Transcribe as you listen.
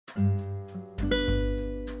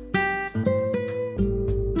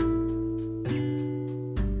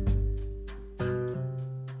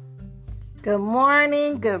Good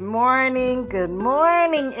morning, good morning, good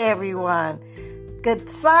morning, everyone. Good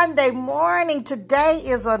Sunday morning. Today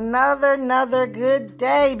is another good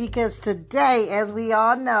day because today, as we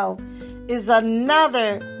all know, is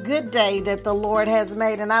another good day that the Lord has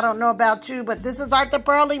made. And I don't know about you, but this is Arthur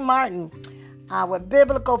Pearlie Martin with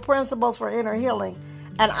Biblical Principles for Inner Healing.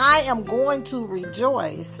 And I am going to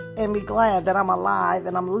rejoice and be glad that I'm alive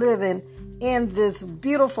and I'm living in this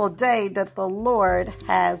beautiful day that the Lord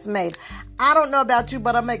has made. I don't know about you,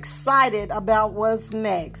 but I'm excited about what's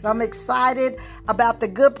next. I'm excited about the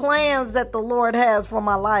good plans that the Lord has for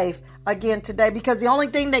my life again today, because the only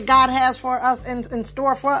thing that God has for us in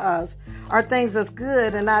store for us are things that's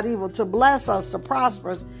good and not evil, to bless us, to prosper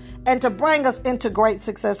us, and to bring us into great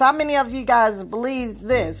success. How many of you guys believe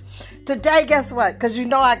this? Today, guess what? Because you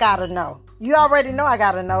know I got to know. You already know I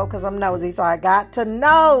got to know because I'm nosy, so I got to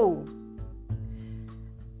know.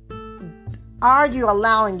 Are you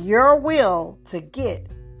allowing your will to get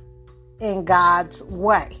in God's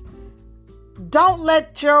way? Don't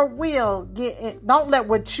let your will don't let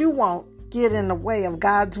what you want get in the way of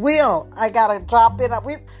God's will. I got to drop it up.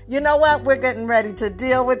 You know what? We're getting ready to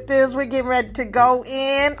deal with this. We're getting ready to go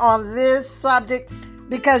in on this subject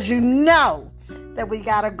because you know that we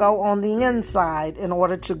got to go on the inside in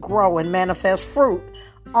order to grow and manifest fruit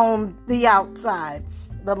on the outside.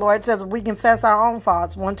 The Lord says if we confess our own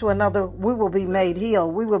faults one to another, we will be made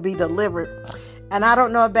healed. We will be delivered. And I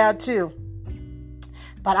don't know about you,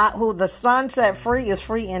 but who the Son set free is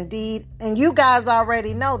free indeed. And you guys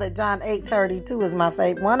already know that John 8:32 is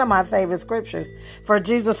one of my favorite scriptures. For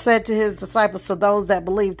Jesus said to his disciples, to those that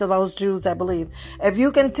believe, to those Jews that believe, if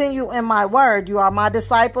you continue in my word, you are my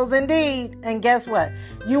disciples indeed. And guess what?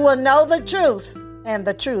 You will know the truth, and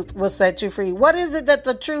the truth will set you free. What is it that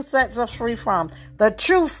the truth sets us free from? The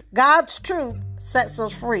truth, God's truth, sets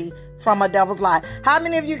us free from a devil's lie. How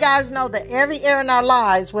many of you guys know that every area in our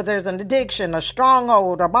lives, where there's an addiction, a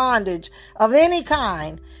stronghold, or bondage of any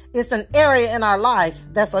kind, it's an area in our life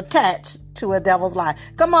that's attached to a devil's lie?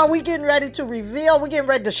 Come on, we're getting ready to reveal, we're getting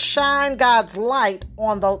ready to shine God's light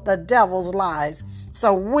on the devil's lies,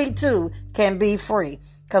 so we too can be free.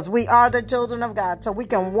 Because we are the children of God, so we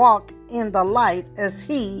can walk in the light as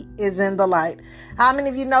he is in the light. How many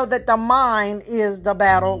of you know that the mind is the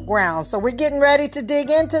battleground? So we're getting ready to dig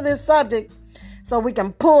into this subject so we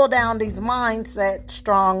can pull down these mindset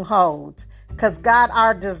strongholds. Because God,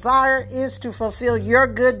 our desire is to fulfill your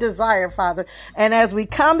good desire, Father. And as we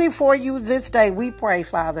come before you this day, we pray,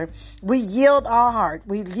 Father, we yield our heart,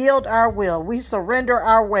 we yield our will, we surrender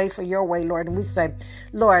our way for your way, Lord. And we say,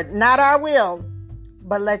 Lord, not our will,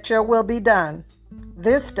 but let your will be done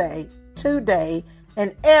this day, today,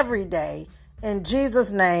 and every day. In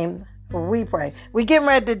Jesus' name, we pray. We're getting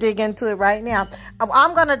ready to dig into it right now.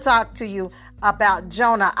 I'm going to talk to you about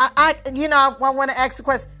Jonah. I want to ask the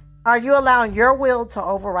question, are you allowing your will to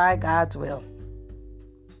override God's will?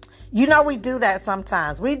 You know, we do that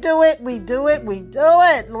sometimes. We do it.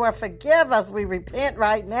 Lord, forgive us. We repent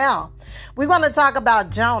right now. We're going to talk about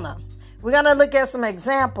Jonah. We're going to look at some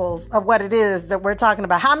examples of what it is that we're talking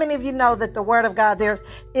about. How many of you know that the word of God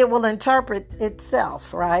it will interpret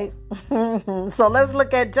itself, right? So let's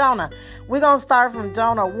look at Jonah. We're going to start from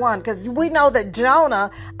Jonah 1, because we know that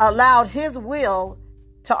Jonah allowed his will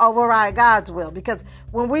to override God's will. Because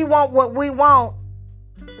when we want what we want,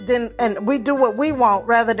 and we do what we want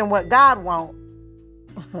rather than what God wants,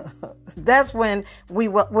 that's when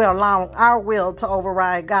we're allowing our will to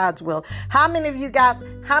override God's will. How many of you got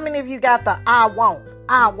the I won't?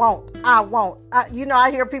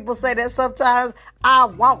 I hear people say that sometimes. I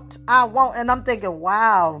won't. And I'm thinking,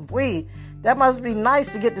 wow, that must be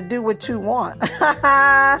nice to get to do what you want.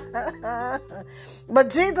 But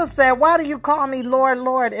Jesus said, why do you call me Lord,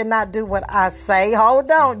 Lord, and not do what I say?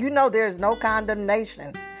 Hold on. You know there is no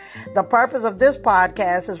condemnation. The purpose of this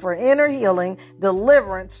podcast is for inner healing,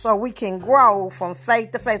 deliverance, so we can grow from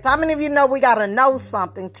faith to faith. How many of you know we got to know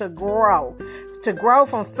something to grow? To grow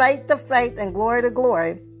from faith to faith and glory to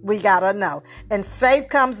glory, we got to know. And faith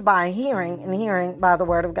comes by hearing, and hearing by the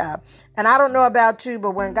word of God. And I don't know about you,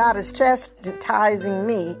 but when God is chastising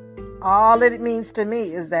me, all it means to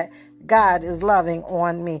me is that God is loving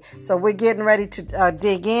on me. So we're getting ready to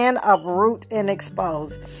dig in, uproot, and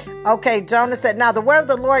expose. Okay, Jonah said, now the word of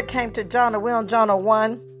the Lord came to Jonah. We're on Jonah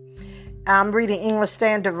 1. I'm reading English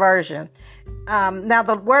Standard Version. Now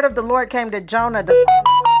the word of the Lord came to Jonah, the son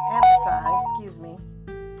of Amittai. Excuse me.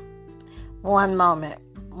 One moment.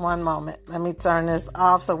 Let me turn this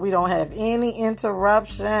off so we don't have any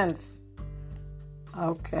interruptions.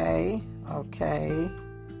 Okay.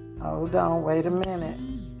 Hold on, wait a minute.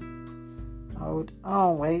 Hold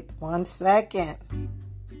on, wait 1 second.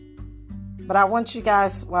 But I want you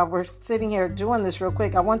guys, while we're sitting here doing this real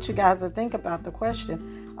quick, I want you guys to think about the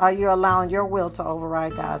question: are you allowing your will to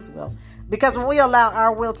override God's will? Because when we allow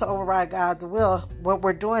our will to override God's will, what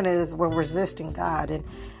we're doing is we're resisting God.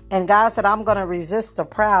 And God said, I'm going to resist the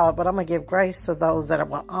proud, but I'm going to give grace to those that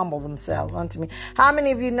will humble themselves unto me. How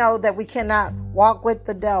many of you know that we cannot walk with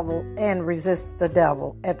the devil and resist the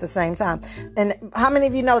devil at the same time? And how many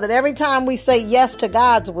of you know that every time we say yes to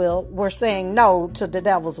God's will, we're saying no to the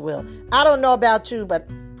devil's will? I don't know about you, but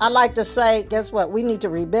I like to say, guess what? We need to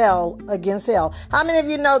rebel against hell. How many of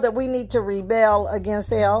you know that we need to rebel against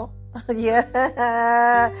hell?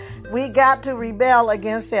 Yeah, we got to rebel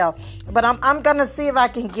against hell. But I'm going to see if I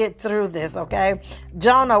can get through this, okay?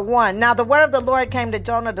 Jonah 1. Now the word of the Lord came to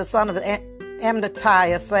Jonah, the son of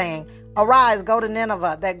Amittai, saying, Arise, go to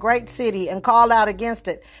Nineveh, that great city, and call out against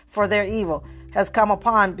it, for their evil has come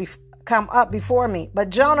up before me. But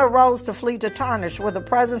Jonah rose to flee to Tarshish, with the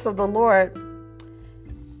presence of the Lord,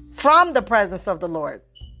 from the presence of the Lord.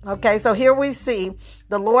 Okay, so here we see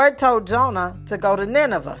the Lord told Jonah to go to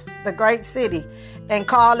Nineveh, the great city, and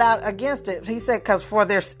call out against it. He said, because for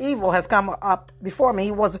their evil has come up before me.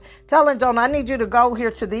 He was telling Jonah, I need you to go here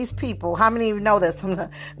to these people. How many of you know that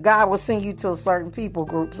God will send you to a certain people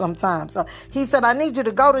group sometimes? So he said, I need you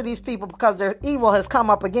to go to these people because their evil has come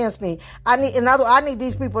up against me. I need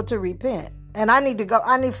these people to repent. And I need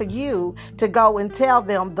for you to go and tell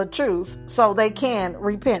them the truth so they can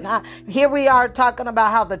repent. Here we are talking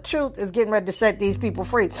about how the truth is getting ready to set these people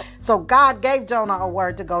free. So God gave Jonah a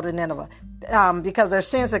word to go to Nineveh because their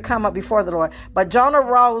sins had come up before the Lord. But Jonah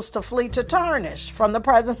rose to flee to Tarshish from the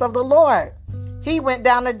presence of the Lord. He went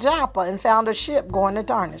down to Joppa and found a ship going to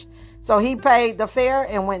Tarshish. So he paid the fare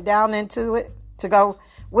and went down into it to go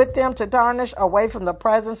with them to Tarshish, away from the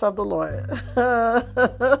presence of the Lord.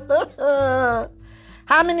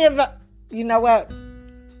 How many of you know what?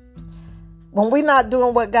 When we're not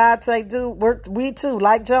doing what God say do, we too,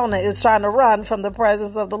 like Jonah, is trying to run from the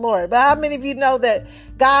presence of the Lord. But how many of you know that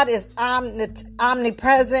God is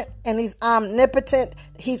omnipresent and he's omnipotent?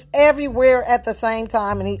 He's everywhere at the same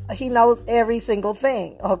time, and he knows every single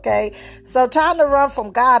thing, okay? So trying to run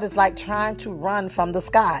from God is like trying to run from the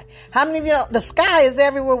sky. How many of you know the sky is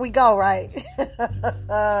everywhere we go, right?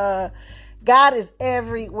 God is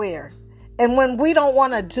everywhere. And when we don't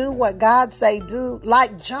want to do what God say do,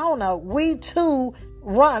 like Jonah, we too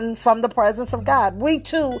run from the presence of God. We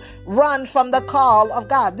too run from the call of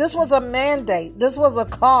God. This was a mandate. This was a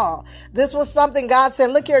call. This was something God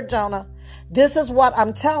said, look here, Jonah, this is what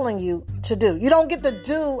I'm telling you to do. You don't get to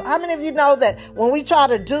do. How many of you know that when we try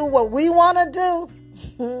to do what we want to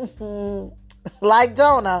do, like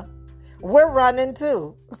Jonah, we're running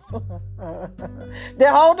too.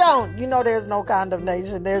 Hold on. You know there's no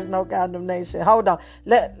condemnation. There's no condemnation. Hold on.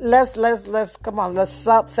 Let's come on. Let's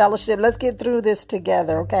sup fellowship. Let's get through this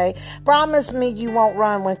together, okay? Promise me you won't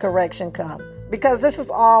run when correction comes. Because this is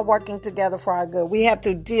all working together for our good. We have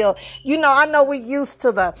to deal. I know we used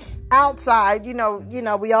to the outside.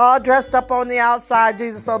 We all dressed up on the outside.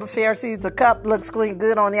 Jesus told the Pharisees, the cup looks clean,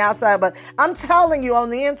 good on the outside. But I'm telling you,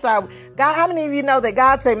 on the inside, God, how many of you know that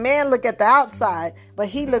God said, man, look at the outside, but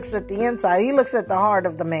he looks at the inside. He looks at the heart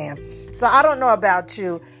of the man. So I don't know about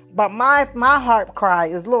you, but my heart cry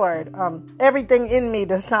is, Lord, everything in me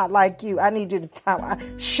that's not like you, I need you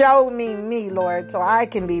to show me, Lord, so I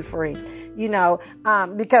can be free.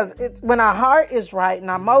 Because when our heart is right and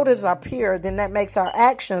our motives are pure, then that makes our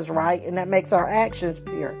actions right, and that makes our actions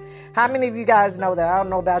pure. How many of you guys know that? I don't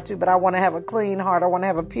know about you, but I want to have a clean heart. I want to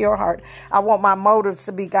have a pure heart. I want my motives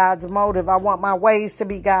to be God's motive. I want my ways to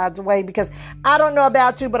be God's way, because I don't know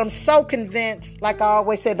about you, but I'm so convinced, like I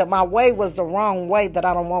always say, that my way was the wrong way, that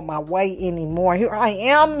I don't want my way anymore. Here I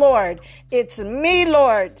am, Lord. It's me,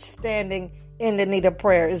 Lord, standing in the need of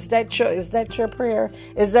prayer. Is that your prayer?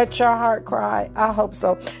 Is that your heart cry? I hope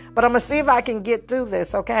so. But I'm going to see if I can get through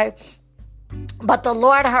this, okay? But the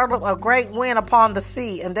Lord hurled a great wind upon the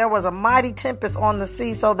sea, and there was a mighty tempest on the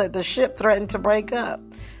sea, so that the ship threatened to break up.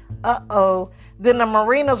 Then the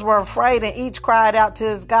mariners were afraid, and each cried out to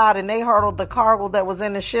his God, and they hurled the cargo that was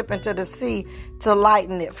in the ship into the sea to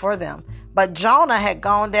lighten it for them. But Jonah had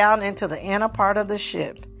gone down into the inner part of the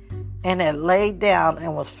ship, and had laid down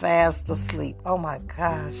and was fast asleep. Oh my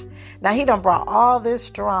gosh. Now he done brought all this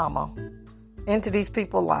drama into these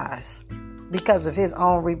people's lives because of his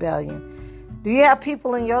own rebellion. Do you have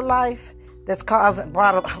people in your life who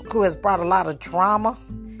has brought a lot of drama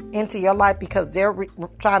into your life because they're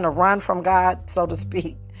trying to run from God, so to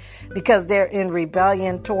speak, because they're in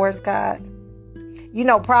rebellion towards God?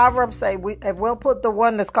 Proverbs say if we'll put the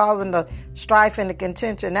one that's causing the strife and the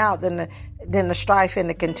contention out, then the strife and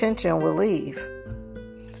the contention will leave.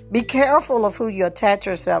 Be careful of who you attach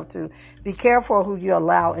yourself to. Be careful who you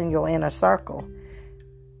allow in your inner circle.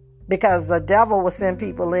 Because the devil will send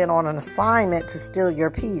people in on an assignment to steal your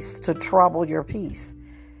peace, to trouble your peace,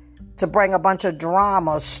 to bring a bunch of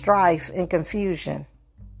drama, strife, and confusion.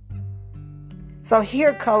 So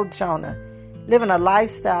here goes Jonah, living a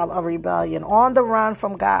lifestyle of rebellion, on the run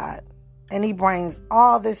from God. And he brings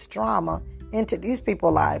all this drama into these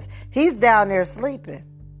people's lives. He's down there sleeping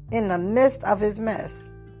in the midst of his mess.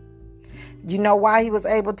 You know why he was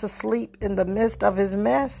able to sleep in the midst of his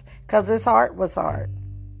mess? Because his heart was hard.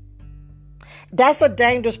 That's a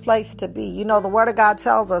dangerous place to be. You know, the Word of God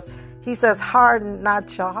tells us, he says, harden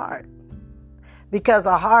not your heart. Because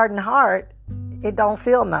a hardened heart, it don't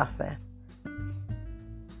feel nothing.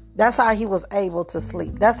 That's how he was able to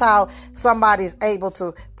sleep. That's how somebody's able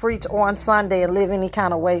to preach on Sunday and live any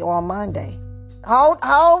kind of way on Monday. Hold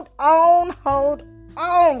on,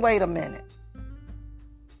 wait a minute.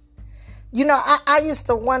 You know, I used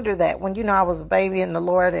to wonder that when, I was a baby in the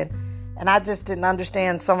Lord and I just didn't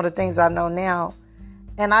understand some of the things I know now.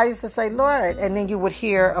 And I used to say, Lord, and then you would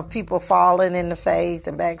hear of people falling in the faith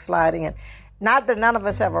and backsliding. And not that none of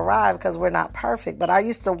us have arrived because we're not perfect, but I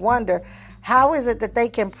used to wonder, how is it that they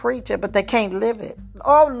can preach it, but they can't live it?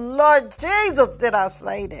 Oh, Lord Jesus, did I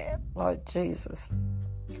say that? Lord Jesus.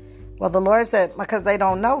 Well, the Lord said, because they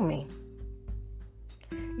don't know me.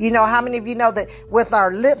 You know, how many of you know that with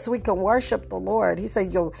our lips we can worship the Lord? He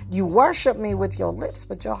said, you worship me with your lips,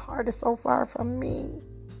 but your heart is so far from me.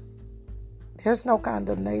 There's no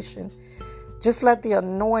condemnation. Just let the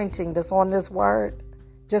anointing that's on this word,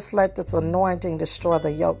 just let this anointing destroy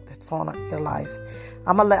the yoke that's on your life.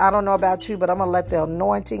 I don't know about you, but I'm going to let the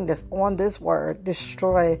anointing that's on this word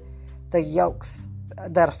destroy the yokes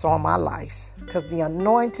that's on my life. Because the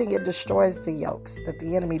anointing, it destroys the yokes that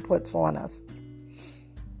the enemy puts on us.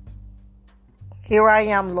 Here I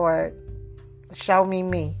am, Lord. Show me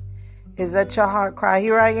me. Is that your heart cry?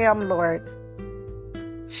 Here I am, Lord.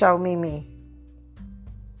 Show me me.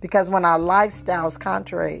 Because when our lifestyle is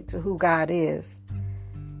contrary to who God is,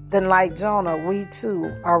 then like Jonah, we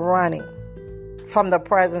too are running from the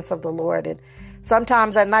presence of the Lord. And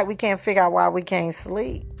sometimes at night we can't figure out why we can't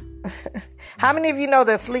sleep. How many of you know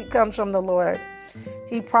that sleep comes from the Lord?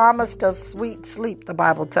 He promised us sweet sleep, the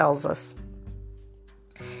Bible tells us.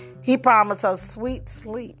 He promised us sweet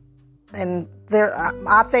sleep. And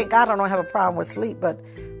I thank God I don't have a problem with sleep. But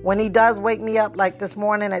when he does wake me up like this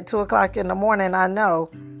morning at 2 o'clock in the morning, I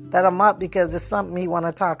know that I'm up because it's something he want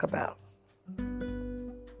to talk about.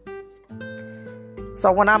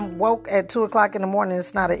 So when I'm woke at 2 o'clock in the morning,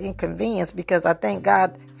 it's not an inconvenience because I thank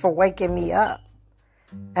God for waking me up.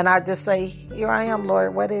 And I just say, here I am,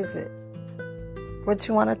 Lord, what is it? What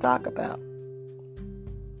you want to talk about?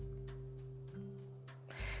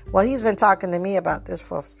 Well, he's been talking to me about this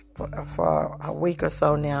for a week or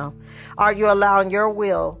so now. Are you allowing your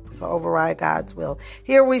will to override God's will?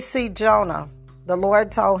 Here we see Jonah. The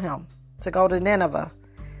Lord told him to go to Nineveh.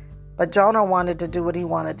 But Jonah wanted to do what he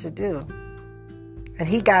wanted to do. And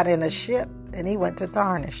he got in a ship and he went to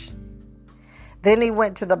Tarshish. Then he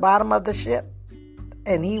went to the bottom of the ship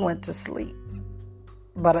and he went to sleep.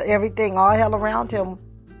 But everything, all hell around him,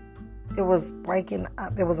 it was breaking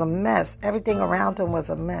up. It was a mess. Everything around him was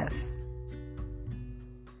a mess.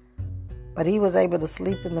 But he was able to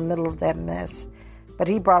sleep in the middle of that mess. But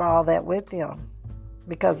he brought all that with him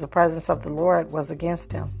because the presence of the Lord was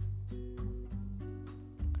against him.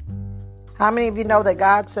 How many of you know that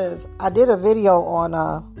God says, I did a video on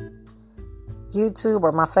YouTube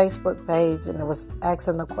or my Facebook page, and it was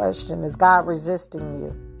asking the question, is God resisting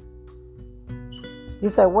you? You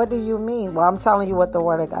say, what do you mean? Well, I'm telling you what the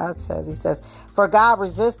Word of God says. He says, for God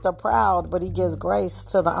resists the proud, but he gives grace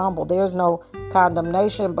to the humble. There's no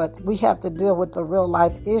condemnation, but we have to deal with the real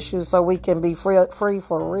life issues so we can be free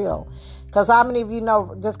for real. Because how many of you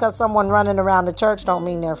know just because someone running around the church don't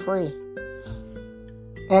mean they're free?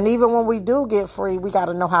 And even when we do get free, we got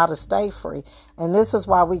to know how to stay free. And this is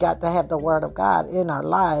why we got to have the Word of God in our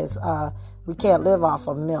lives. We can't live off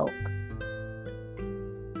of milk.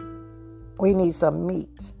 We need some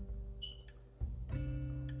meat.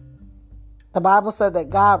 The Bible said that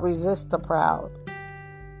God resists the proud,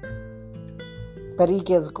 but he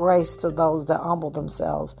gives grace to those that humble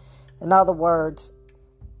themselves. In other words,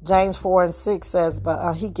 James 4:6 says,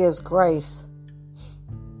 but he gives grace.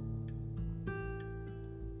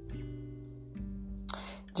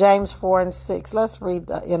 James 4:6. Let's read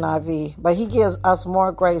the NIV. But he gives us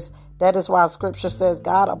more grace. That is why Scripture says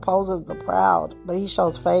God opposes the proud, but he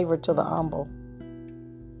shows favor to the humble.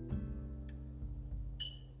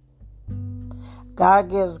 God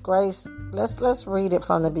gives grace. Let's read it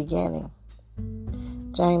from the beginning.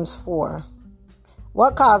 James 4.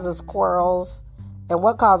 What causes quarrels and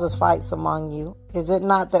what causes fights among you? Is it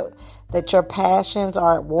not that your passions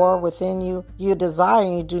are at war within you? You desire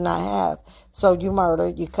and you do not have. So you murder,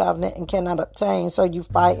 you covenant and cannot obtain. So you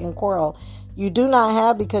fight and quarrel. You do not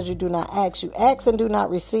have because you do not ask. You ask and do not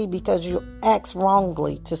receive because you ask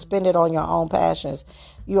wrongly to spend it on your own passions.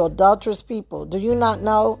 You adulterous people, do you not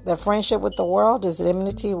know that friendship with the world is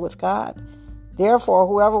enmity with God? Therefore,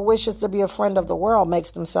 whoever wishes to be a friend of the world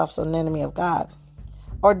makes themselves an enemy of God.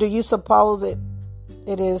 Or do you suppose it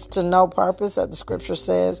is to no purpose that the scripture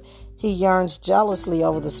says he yearns jealously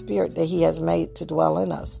over the spirit that he has made to dwell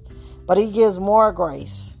in us? But he gives more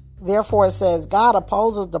grace. Therefore it says, God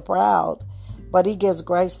opposes the proud, but he gives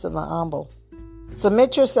grace to the humble.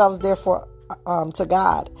 Submit yourselves therefore to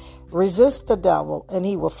God. Resist the devil and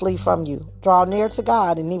he will flee from you. Draw near to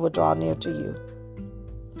God and he will draw near to you.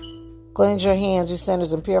 Cleanse your hands, you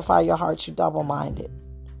sinners, and purify your hearts, you double-minded.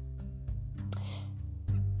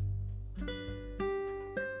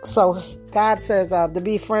 So God says to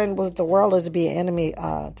be friend with the world is to be an enemy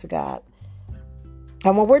to God.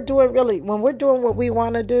 And when we're doing what we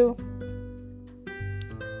want to do,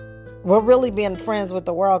 we're really being friends with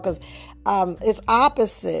the world because it's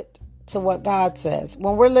opposite to what God says.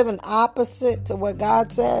 When we're living opposite to what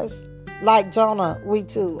God says, like Jonah, we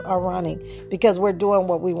too are running because we're doing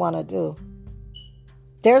what we want to do.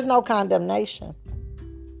 There's no condemnation.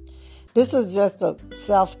 This is just a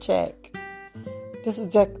self-check. This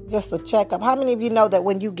is just a checkup. How many of you know that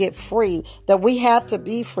when you get free, that we have to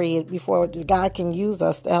be free before God can use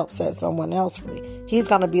us to help set someone else free? He's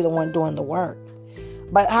going to be the one doing the work.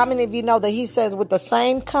 But how many of you know that he says with the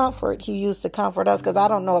same comfort he used to comfort us? Because I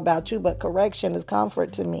don't know about you, but correction is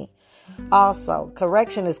comfort to me. Also,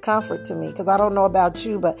 correction is comfort to me because I don't know about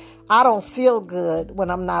you, but I don't feel good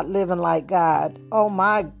when I'm not living like God. Oh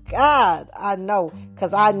my God, I know,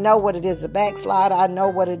 because I know what it is to backslide. I know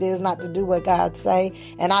what it is not to do what God say,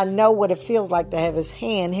 and I know what it feels like to have his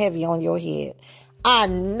hand heavy on your head. I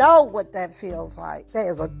know what that feels like. That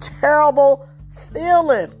is a terrible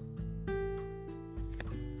feeling.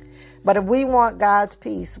 But if we want God's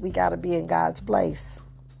peace, we got to be in God's place.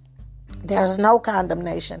 There's no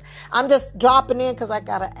condemnation. I'm just dropping in because I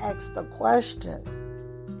got to ask the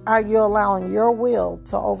question. Are you allowing your will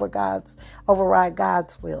to override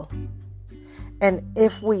God's will? And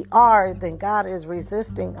if we are, then God is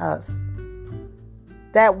resisting us.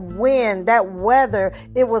 That wind, that weather,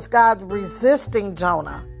 it was God resisting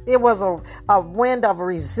Jonah. It was a wind of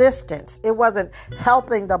resistance. It wasn't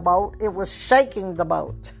helping the boat. It was shaking the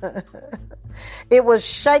boat. It was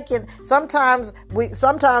shaking. Sometimes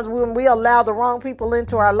when we allow the wrong people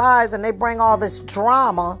into our lives and they bring all this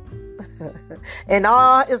drama and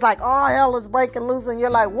it's like all hell is breaking loose and you're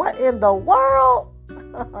like, what in the world?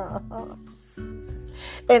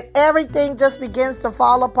 And everything just begins to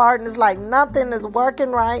fall apart and it's like nothing is working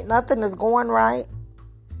right. Nothing is going right.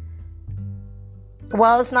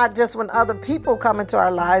 Well, it's not just when other people come into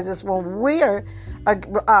our lives. It's when we're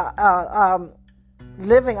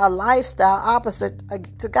living a lifestyle opposite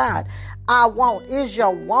to God. I want. Is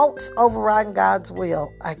your wants overriding God's will?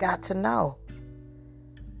 I got to know.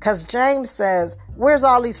 Because James says, where's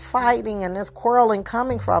all these fighting and this quarreling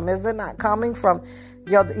coming from? Is it not coming from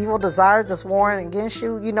your evil desire just warring against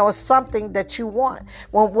you? You know, it's something that you want.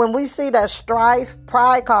 When we see that strife,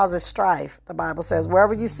 pride causes strife. The Bible says,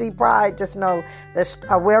 wherever you see pride, just know that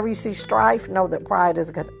wherever you see strife, know that pride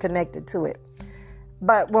is connected to it.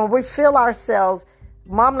 But when we feel ourselves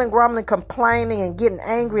mumbling, grumbling, complaining, and getting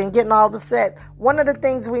angry and getting all upset, one of the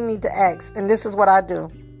things we need to ask, and this is what I do,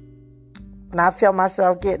 when I feel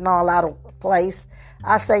myself getting all out of place,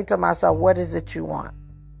 I say to myself, what is it you want?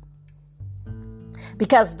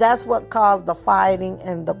 Because that's what caused the fighting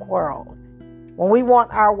and the quarrel. When we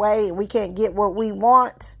want our way and we can't get what we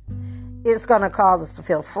want, it's going to cause us to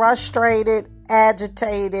feel frustrated,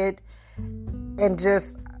 agitated, and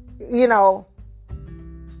just,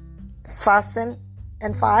 fussing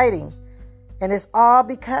and fighting. And it's all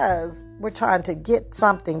because we're trying to get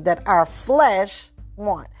something that our flesh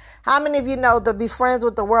want. How many of you know to be friends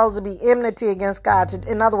with the world is to be enmity against God?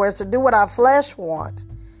 In other words, to do what our flesh want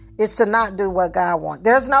is to not do what God wants.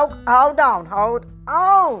 There's no, hold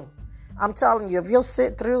on. I'm telling you, if you'll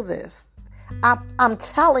sit through this, I'm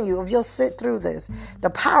telling you, if you'll sit through this, the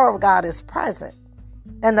power of God is present.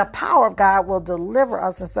 And the power of God will deliver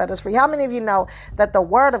us and set us free. How many of you know that the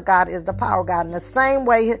word of God is the power of God? In the same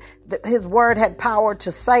way that his word had power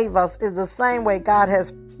to save us is the same way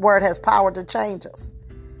God's word has power to change us.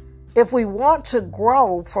 If we want to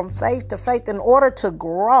grow from faith to faith, in order to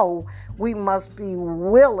grow, we must be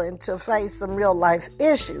willing to face some real life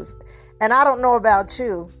issues. And I don't know about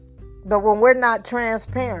you, but when we're not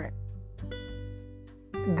transparent,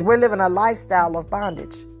 we're living a lifestyle of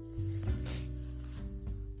bondage.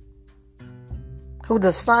 Who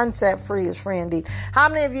the Son set free is free indeed. How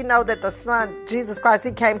many of you know that the Son, Jesus Christ,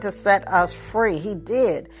 he came to set us free? He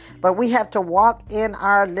did. But we have to walk in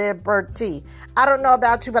our liberty. I don't know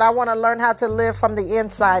about you, but I want to learn how to live from the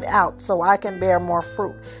inside out so I can bear more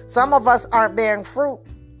fruit. Some of us aren't bearing fruit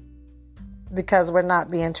because we're not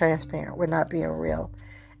being transparent. We're not being real.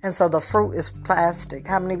 And so the fruit is plastic.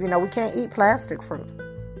 How many of you know we can't eat plastic fruit?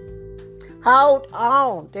 Hold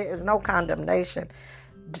on. There is no condemnation.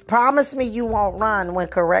 Promise me you won't run when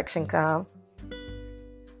correction comes.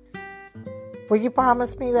 Will you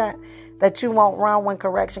promise me that you won't run when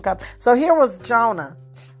correction comes? So here was Jonah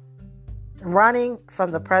running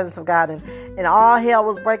from the presence of God, and all hell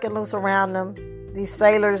was breaking loose around them. These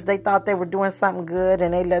sailors, they thought they were doing something good,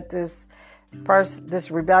 and they let this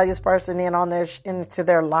rebellious person into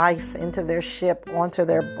their life, into their ship, onto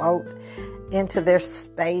their boat, into their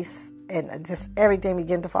space. And just everything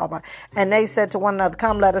began to fall apart. And they said to one another,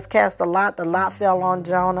 come, let us cast a lot. The lot fell on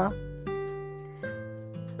Jonah.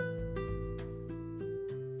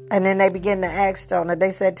 And then they began to ask Jonah.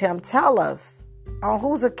 They said to him, tell us on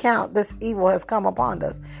whose account this evil has come upon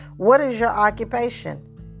us. What is your occupation?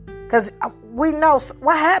 Because we know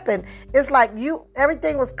what happened. It's like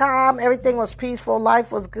everything was calm. Everything was peaceful.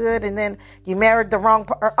 Life was good. And then you married the wrong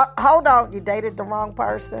person. Hold on. You dated the wrong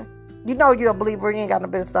person. You know you're a believer. You ain't got no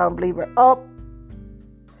business being a believer. Oh,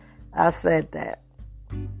 I said that.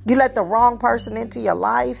 You let the wrong person into your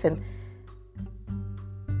life and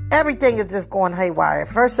everything is just going haywire.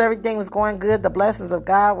 First, everything was going good. The blessings of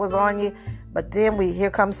God was on you. But then here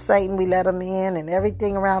comes Satan. We let him in and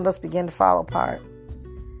everything around us began to fall apart.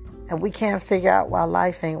 And we can't figure out why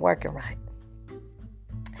life ain't working right.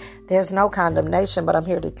 There's no condemnation, but I'm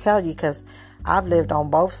here to tell you because I've lived on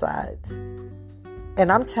both sides. And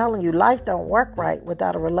I'm telling you, life don't work right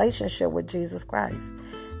without a relationship with Jesus Christ.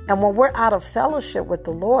 And when we're out of fellowship with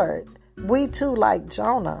the Lord, we too, like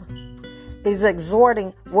Jonah, is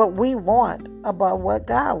exhorting what we want above what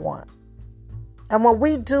God wants. And when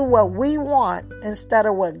we do what we want instead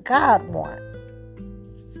of what God wants,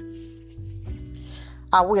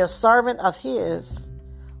 are we a servant of His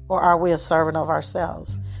or are we a servant of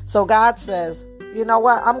ourselves? So God says, you know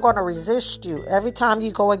what? I'm going to resist you every time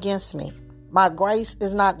you go against me. My grace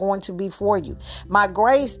is not going to be for you. My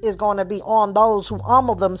grace is going to be on those who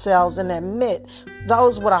humble themselves and admit,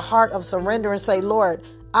 those with a heart of surrender and say, Lord,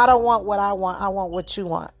 I don't want what I want. I want what you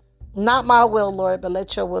want. Not my will, Lord, but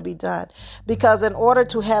let your will be done. Because in order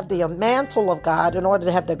to have the mantle of God, in order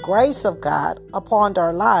to have the grace of God upon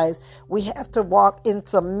our lives, we have to walk in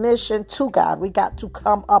submission to God. We got to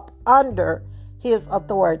come up under His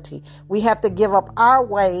authority. We have to give up our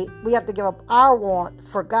way. We have to give up our want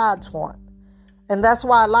for God's want. And that's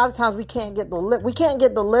why a lot of times we can't get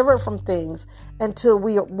delivered from things until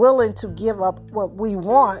we are willing to give up what we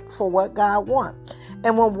want for what God wants.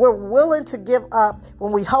 And when we're willing to give up,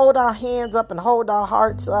 when we hold our hands up and hold our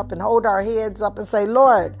hearts up and hold our heads up and say,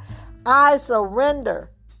 Lord, I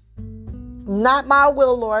surrender. Not my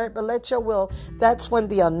will, Lord, but let your will. That's when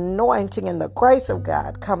the anointing and the grace of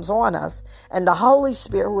God comes on us. And the Holy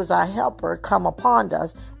Spirit, who is our helper, come upon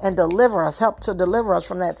us and help to deliver us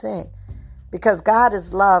from that thing. Because God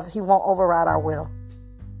is love, He won't override our will.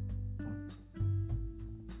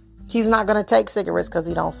 He's not going to take cigarettes because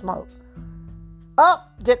He don't smoke. Oh,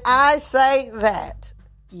 did I say that?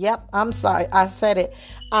 Yep, I'm sorry. I said it.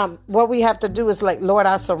 What we have to do is like, Lord,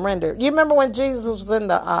 I surrender. You remember when Jesus was in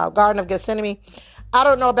the Garden of Gethsemane? I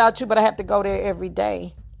don't know about you, but I have to go there every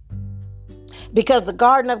day. Because the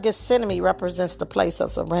Garden of Gethsemane represents the place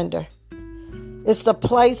of surrender. It's the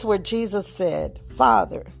place where Jesus said,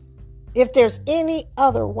 Father, if there's any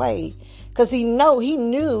other way, because he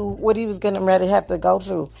knew what he was getting ready to have to go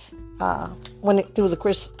through through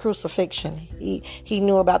the crucifixion. He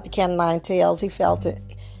knew about the 9 tails. He felt it.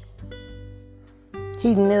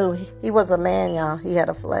 He knew. He was a man, y'all. He had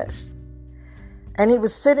a flesh. And he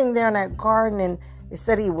was sitting there in that garden, and it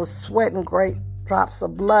said he was sweating great drops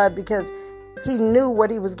of blood because he knew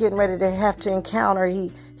what he was getting ready to have to encounter.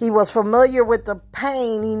 He was familiar with the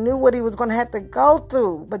pain. He knew what he was going to have to go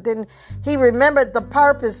through. But then he remembered the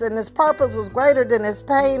purpose, and his purpose was greater than his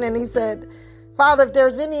pain. And he said, Father, if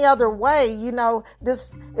there's any other way,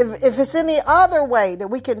 if it's any other way that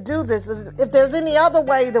we can do this, if there's any other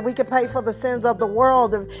way that we can pay for the sins of the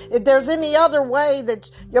world, if there's any other way that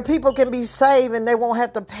your people can be saved and they won't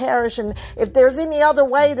have to perish, and if there's any other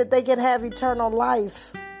way that they can have eternal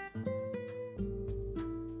life,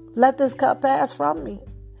 let this cup pass from me.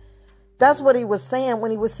 That's what he was saying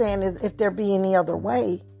when he was saying is if there be any other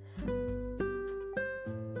way.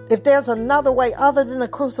 If there's another way other than the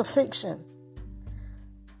crucifixion.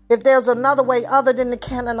 If there's another way other than the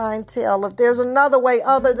Canaanite tail, if there's another way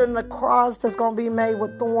other than the cross that's going to be made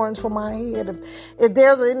with thorns for my head, if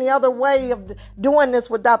there's any other way of doing this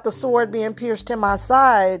without the sword being pierced in my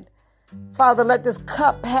side, Father, let this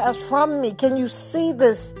cup pass from me. Can you see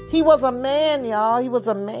this? He was a man, y'all. He was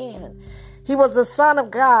a man. He was the Son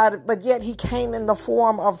of God, but yet he came in the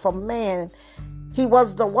form of a man. He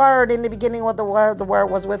was the Word. In the beginning was the Word. The Word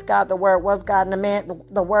was with God. The Word was God. And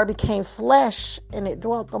the Word became flesh and it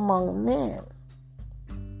dwelt among men.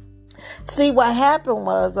 See, what happened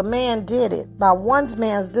was a man did it. By one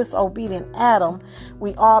man's disobedient Adam,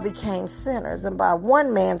 we all became sinners. And by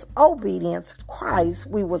one man's obedience, Christ,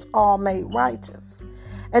 we was all made righteous.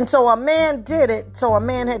 And so a man did it. So a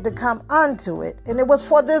man had to come unto it. And it was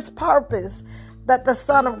for this purpose that the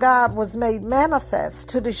Son of God was made manifest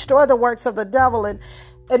to destroy the works of the devil. And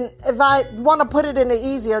if I want to put it in an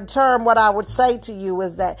easier term, what I would say to you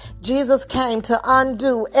is that Jesus came to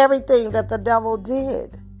undo everything that the devil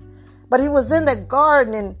did. But he was in the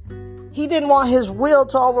garden and he didn't want his will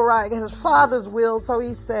to override his Father's will. So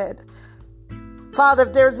he said, Father,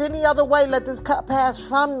 if there's any other way, let this cup pass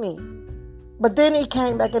from me. But then he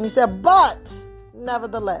came back and he said, but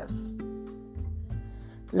nevertheless,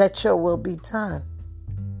 let your will be done.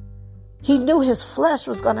 He knew his flesh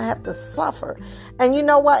was going to have to suffer. And you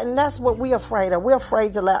know what? And that's what we're afraid of. We're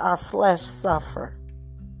afraid to let our flesh suffer.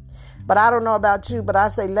 But I don't know about you, but I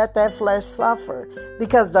say let that flesh suffer.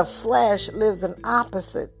 Because the flesh lives in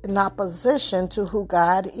opposition to who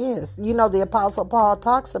God is. You know, the Apostle Paul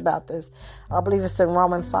talks about this. I believe it's in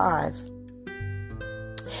Romans 5.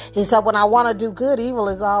 He said, when I want to do good, evil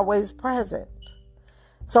is always present.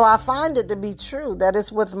 So I find it to be true that it's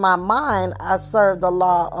with my mind I serve the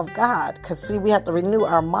law of God. Because see, we have to renew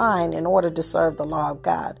our mind in order to serve the law of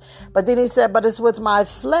God. But then he said, but it's with my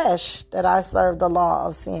flesh that I serve the law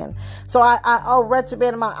of sin. So wretched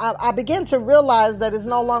man, I begin to realize that it's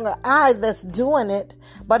no longer I that's doing it,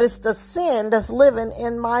 but it's the sin that's living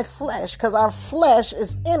in my flesh. Because our flesh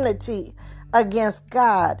is enmity against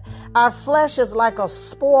God. Our flesh is like a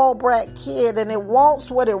spoiled brat kid and it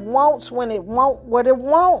wants what it wants when it wants what it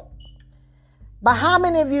wants. But how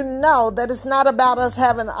many of you know that it's not about us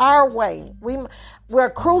having our way? We're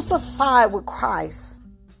crucified with Christ.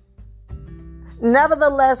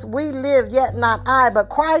 Nevertheless, we live, yet not I, but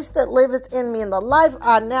Christ that liveth in me. In the life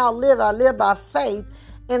I now live, I live by faith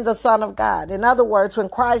in the Son of God. In other words, when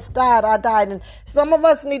Christ died, I died. And some of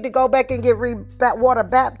us need to go back and get water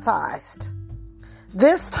baptized.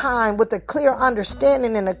 This time with a clear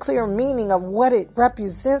understanding and a clear meaning of what it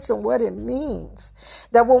represents and what it means.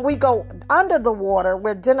 That when we go under the water,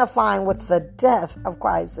 we're identifying with the death of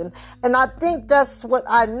Christ. And I think that's what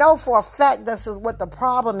I know for a fact. This is what the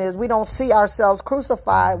problem is. We don't see ourselves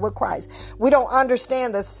crucified with Christ. We don't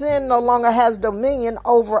understand that sin no longer has dominion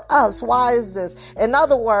over us. Why is this? In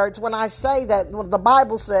other words, when I say that the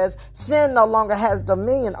Bible says sin no longer has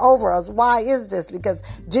dominion over us, why is this? Because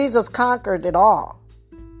Jesus conquered it all.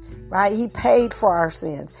 Right? He paid for our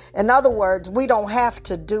sins. In other words, we don't have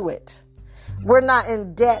to do it. We're not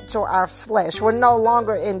in debt to our flesh. We're no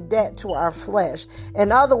longer in debt to our flesh.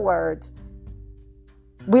 In other words,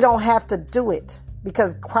 we don't have to do it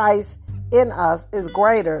because Christ in us is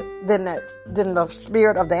greater than the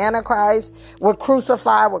spirit of the Antichrist. We're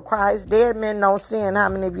crucified with Christ. Dead men don't sin. How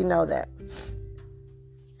many of you know that?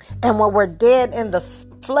 And when we're dead in the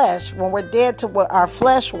flesh, when we're dead to what our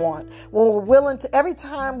flesh wants, when we're willing to, every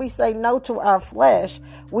time we say no to our flesh,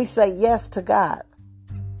 we say yes to God.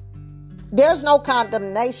 There's no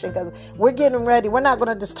condemnation because we're getting ready. We're not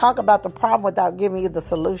going to just talk about the problem without giving you the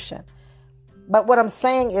solution. But what I'm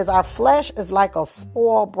saying is our flesh is like a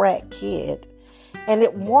spoiled brat kid. And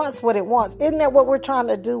it wants what it wants. Isn't that what we're trying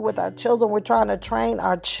to do with our children? We're trying to train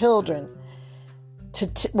our children.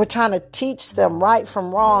 We're trying to teach them right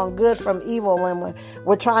from wrong, good from evil. And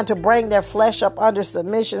we're trying to bring their flesh up under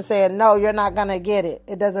submission, saying, no, you're not going to get it.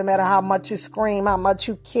 It doesn't matter how much you scream, how much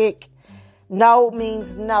you kick. No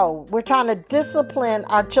means no. We're trying to discipline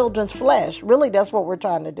our children's flesh. Really, that's what we're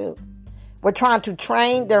trying to do. We're trying to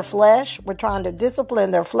train their flesh. We're trying to discipline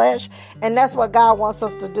their flesh. And that's what God wants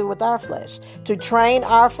us to do with our flesh. To train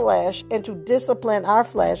our flesh and to discipline our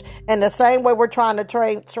flesh. And the same way we're trying to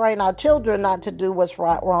train our children not to do what's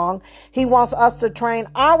wrong. He wants us to train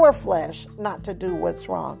our flesh not to do what's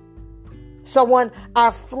wrong. So when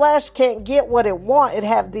our flesh can't get what it wants, it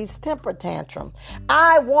have these temper tantrums.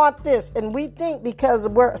 I want this. And we think because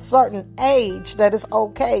we're a certain age that it's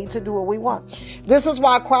okay to do what we want. This is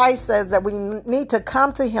why Christ says that we need to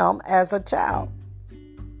come to him as a child.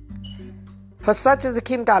 For such is the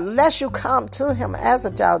kingdom of God. Unless you come to him as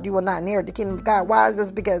a child, you will not inherit the kingdom of God. Why is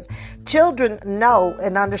this? Because children know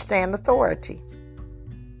and understand authority.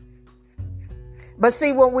 But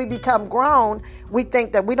see, when we become grown, we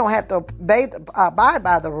think that we don't have to abide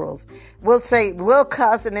by the rules. We'll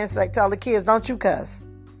cuss and then tell the kids, don't you cuss.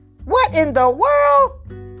 What in the world?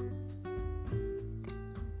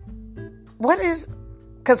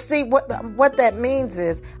 Because see, what that means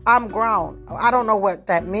is I'm grown. I don't know what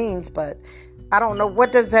that means, but I don't know.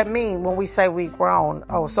 What does that mean when we say we grown?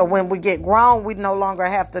 Oh, so when we get grown, we no longer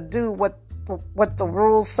have to do what the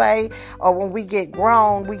rules say, or when we get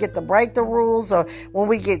grown, we get to break the rules, or when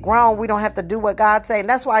we get grown, we don't have to do what God say. And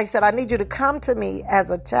that's why he said, I need you to come to me as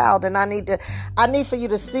a child, and I need for you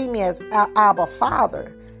to see me as Abba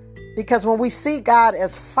Father, because when we see God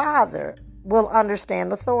as Father, we'll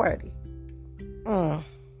understand authority.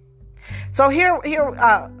 So here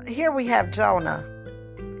we have Jonah.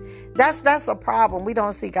 That's a problem. We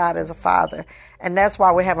don't see God as a father, and that's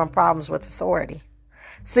why we're having problems with authority.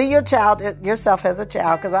 See yourself as a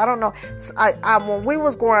child, because I don't know. When we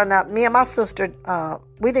was growing up, me and my sister,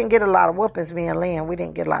 we didn't get a lot of whoopings. Me and Lynn, we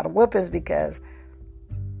didn't get a lot of whoopings because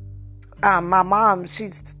my mom,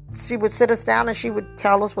 she would sit us down and she would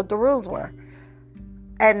tell us what the rules were,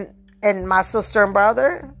 and my sister and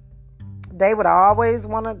brother, they would always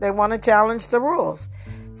want to challenge the rules.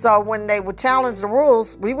 So when they would challenge the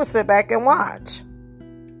rules, we would sit back and watch.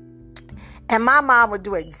 And my mom would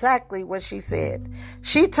do exactly what she said.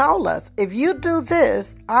 She told us, if you do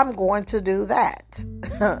this, I'm going to do that.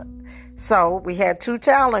 So we had two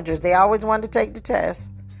challengers. They always wanted to take the test.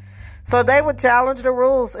 So they would challenge the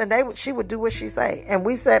rules, and she would do what she say. And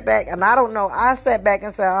we sat back, and I don't know, I sat back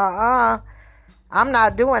and said, I'm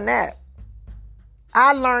not doing that.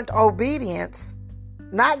 I learned obedience,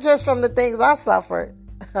 not just from the things I suffered,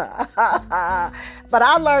 but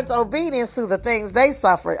I learned obedience through the things they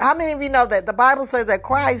suffered. How many of you know that the Bible says that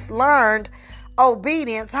Christ learned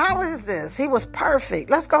obedience? How is this? He was perfect.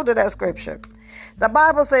 Let's go to that scripture. The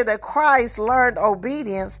Bible says that Christ learned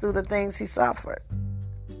obedience through the things he suffered.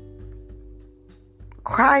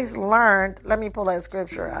 Christ learned, let me pull that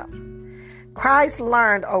scripture out. Christ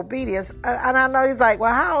learned obedience. And I know he's like,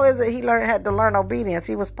 well, how is it he had to learn obedience?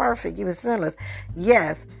 He was perfect. He was sinless.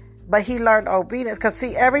 Yes, but he learned obedience. Because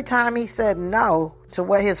see, every time he said no to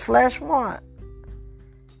what his flesh want,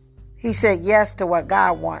 he said yes to what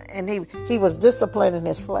God want. And he was disciplining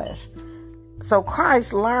his flesh. So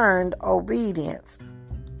Christ learned obedience.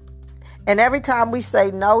 And every time we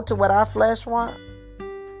say no to what our flesh want,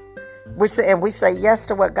 we say yes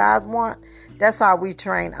to what God want, that's how we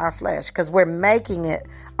train our flesh, because we're making it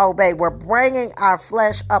obey. We're bringing our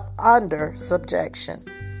flesh up under subjection.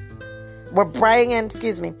 We're bringing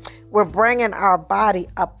our body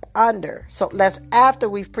up under. So after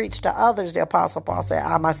we've preached to others, the Apostle Paul said,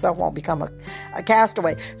 I myself won't become a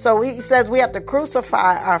castaway. So he says we have to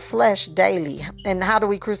crucify our flesh daily. And how do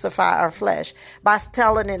we crucify our flesh? By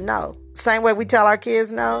telling it no. Same way we tell our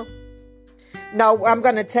kids no. No, I'm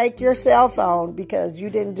going to take your cell phone because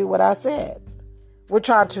you didn't do what I said. We're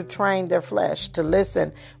trying to train their flesh to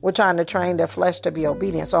listen. We're trying to train their flesh to be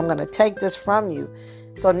obedient. So I'm going to take this from you.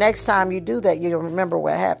 So next time you do that, you'll remember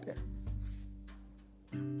what happened.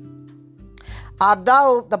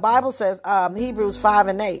 Although the Bible says, Hebrews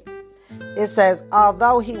 5:8, it says,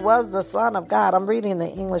 although he was the Son of God. I'm reading the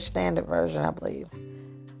English Standard Version, I believe.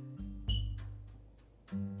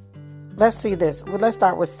 Let's see this. Well, let's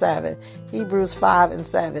start with 7. Hebrews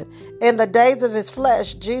 5:7. In the days of his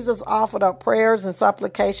flesh, Jesus offered up prayers and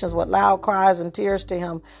supplications with loud cries and tears to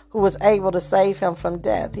him who was able to save him from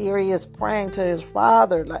death. Here he is praying to his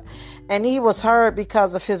Father, and he was heard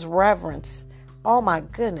because of his reverence. Oh my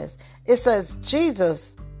goodness. It says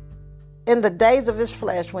Jesus, in the days of his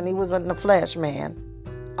flesh, when he was in the flesh, man,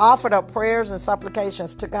 offered up prayers and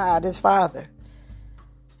supplications to God, his Father.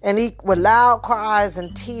 And he, with loud cries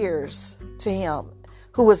and tears to him,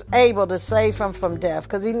 who was able to save him from death,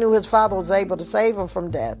 because he knew his Father was able to save him from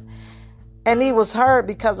death. And he was heard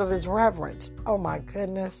because of his reverence. Oh my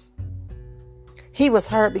goodness. He was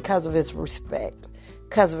heard because of his respect,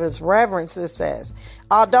 because of his reverence, it says.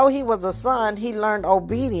 Although he was a son, he learned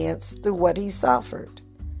obedience through what he suffered.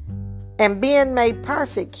 And being made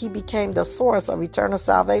perfect, he became the source of eternal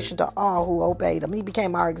salvation to all who obeyed him. He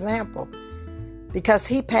became our example. Because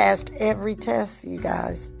he passed every test, you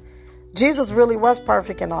guys. Jesus really was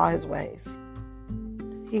perfect in all his ways.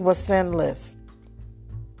 He was sinless.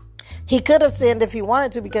 He could have sinned if he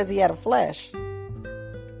wanted to because he had a flesh.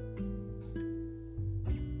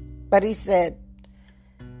 But he said,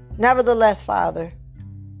 nevertheless, Father,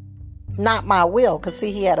 not my will. Because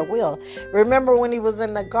see, he had a will. Remember when he was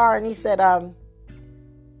in the garden, he said,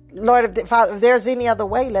 Lord, if there's any other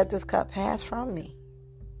way, let this cup pass from me.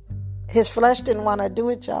 His flesh didn't want to do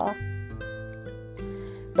it, y'all.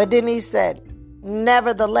 But then he said,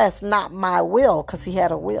 nevertheless, not my will, because he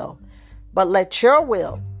had a will, but let your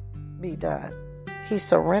will be done. He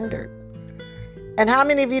surrendered. And how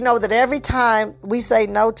many of you know that every time we say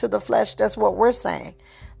no to the flesh, that's what we're saying?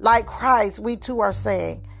 Like Christ, we too are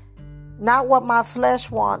saying, not what my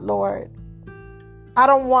flesh want, Lord. I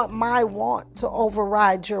don't want my want to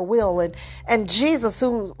override your will. And Jesus,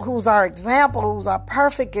 who's our example, who's our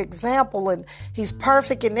perfect example, and he's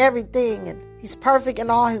perfect in everything, and he's perfect in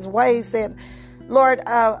all his ways, said, Lord,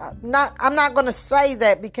 I'm not going to say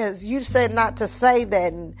that because you said not to say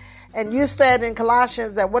that. And you said in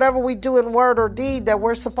Colossians that whatever we do in word or deed, that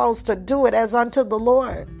we're supposed to do it as unto the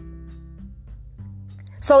Lord.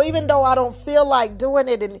 So even though I don't feel like doing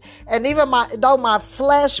it, and even though my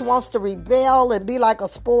flesh wants to rebel and be like a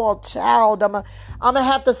spoiled child, I'm gonna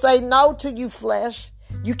have to say no to you, flesh.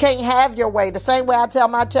 You can't have your way. The same way I tell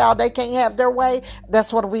my child they can't have their way,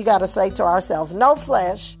 that's what we got to say to ourselves. No,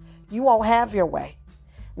 flesh, you won't have your way.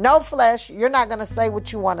 No, flesh, you're not going to say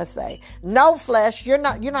what you want to say. No, flesh, you're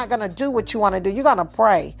not going to do what you want to do. You're going to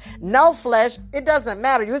pray. No, flesh, it doesn't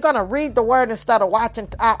matter. You're going to read the word instead of watching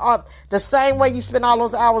the same way you spend all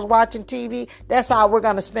those hours watching TV. That's how we're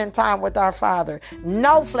going to spend time with our Father.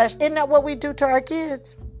 No, flesh. Isn't that what we do to our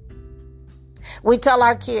kids? We tell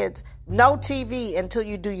our kids, no TV until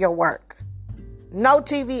you do your work. No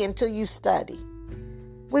TV until you study.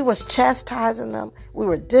 We was chastising them. We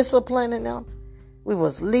were disciplining them. We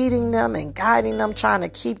was leading them and guiding them, trying to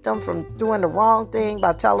keep them from doing the wrong thing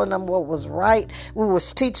by telling them what was right. We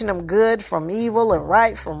was teaching them good from evil and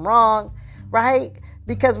right from wrong, right?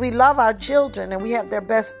 Because we love our children and we have their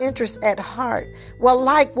best interests at heart. Well,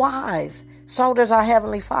 likewise, so does our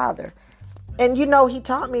Heavenly Father. And you know, he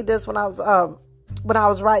taught me this when I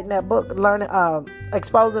was writing that book,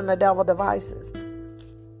 Exposing the Devil Devices.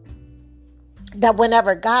 That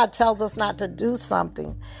whenever God tells us not to do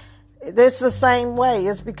something, it's the same way.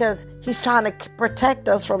 It's because he's trying to protect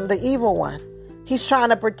us from the evil one. He's trying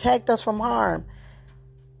to protect us from harm.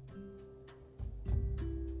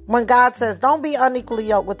 When God says, don't be unequally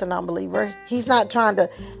yoked with an unbeliever, he's not trying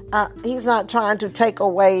to take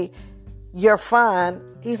away your fun.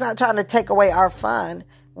 He's not trying to take away our fun.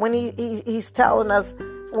 When he's telling us,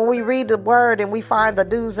 when we read the word and we find the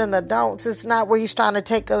do's and the don'ts, it's not where he's trying to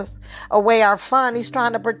take us away our fun. He's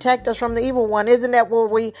trying to protect us from the evil one. Isn't that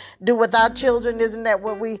what we do with our children? Isn't that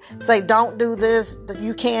what we say? Don't do this.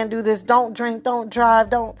 You can do this. Don't drink. Don't drive.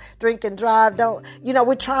 Don't drink and drive.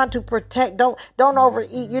 We're trying to protect. Don't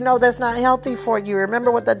overeat. That's not healthy for you.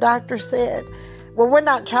 Remember what the doctor said? Well, we're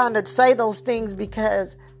not trying to say those things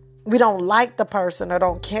because we don't like the person or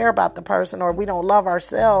don't care about the person or we don't love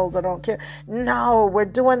ourselves or don't care. No, we're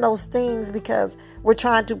doing those things because we're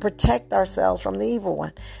trying to protect ourselves from the evil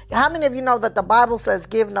one. How many of you know that the Bible says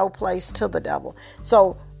give no place to the devil?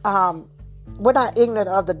 So we're not ignorant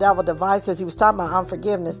of the devil devices. He was talking about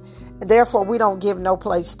unforgiveness. Therefore, we don't give no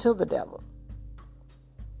place to the devil.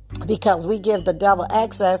 Because we give the devil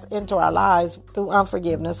access into our lives through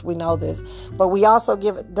unforgiveness. We know this. But we also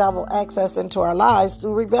give the devil access into our lives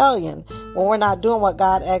through rebellion when we're not doing what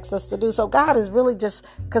God asks us to do. So God is really just,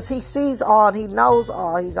 because he sees all and he knows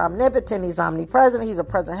all. He's omnipotent. He's omnipresent. He's a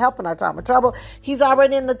present help in our time of trouble. He's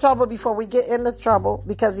already in the trouble before we get in the trouble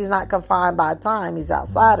because he's not confined by time. He's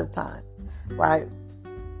outside of time, right?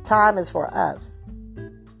 Time is for us.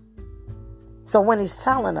 So when he's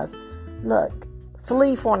telling us, look,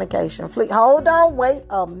 flee fornication. Hold on, wait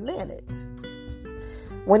a minute.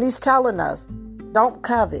 When he's telling us, don't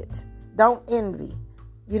covet, don't envy,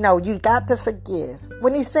 you got to forgive.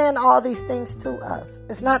 When he's saying all these things to us,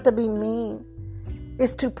 it's not to be mean.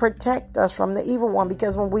 It's to protect us from the evil one.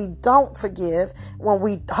 Because when we don't forgive, when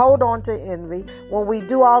we hold on to envy, when we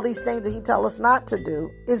do all these things that he tells us not to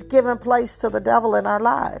do, it's giving place to the devil in our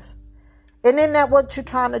lives. And isn't that what you're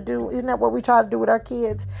trying to do? Isn't that what we try to do with our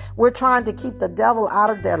kids? We're trying to keep the devil out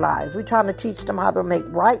of their lives. We're trying to teach them how to make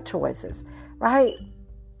right choices, right?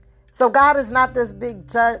 So God is not this big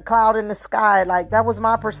cloud in the sky. Like, that was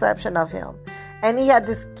my perception of him. And he had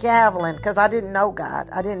this gaveling because I didn't know God.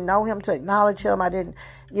 I didn't know him to acknowledge him. I didn't,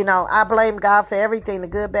 I blamed God for everything, the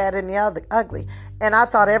good, bad, and the ugly. And I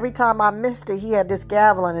thought every time I missed it, he had this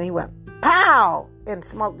gaveling and he went, pow! And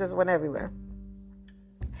smoke just went everywhere.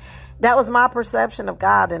 That was my perception of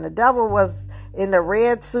God. And the devil was in the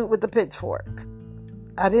red suit with the pitchfork.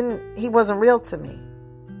 He wasn't real to me.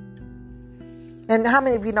 And how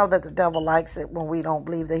many of you know that the devil likes it when we don't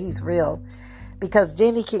believe that he's real? Because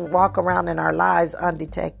then he can walk around in our lives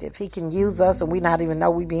undetected. He can use us and we not even know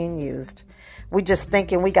we're being used. We just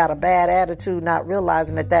thinking we got a bad attitude, not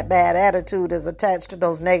realizing that bad attitude is attached to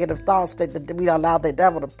those negative thoughts that we allowed the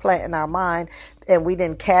devil to plant in our mind. And we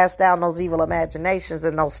didn't cast down those evil imaginations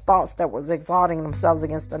and those thoughts that was exalting themselves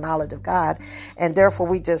against the knowledge of God. And therefore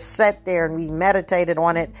we just sat there and we meditated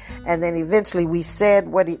on it. And then eventually we said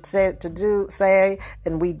what it said to say,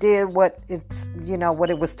 and we did what what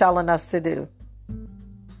it was telling us to do.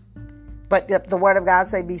 But the word of God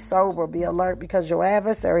say, be sober, be alert, because your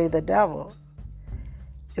adversary, the devil,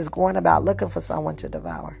 is going about looking for someone to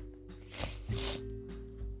devour.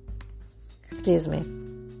 Excuse me.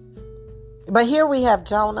 But here we have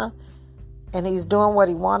Jonah, and he's doing what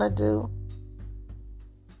he want to do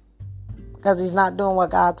because he's not doing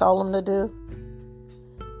what God told him to do.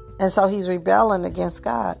 And so he's rebelling against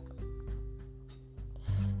God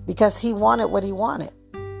because he wanted what he wanted.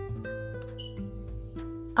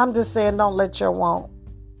 I'm just saying, don't let your want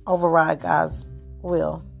override God's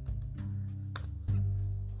will.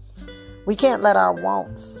 We can't let our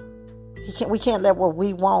wants, we can't let what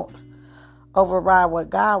we want override what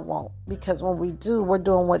God wants, because when we do, we're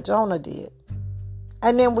doing what Jonah did.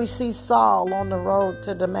 And then we see Saul on the road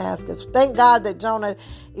to Damascus. Thank God that Jonah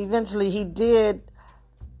eventually he did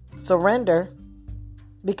surrender,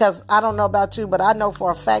 because I don't know about you, but I know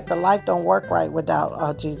for a fact that life don't work right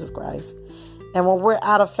without Jesus Christ. And when we're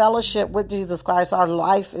out of fellowship with Jesus Christ, our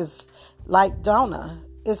life is like Jonah.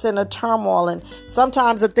 It's in a turmoil. And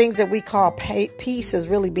sometimes the things that we call peace is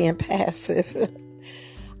really being passive.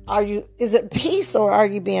 Is it peace or are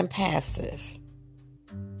you being passive?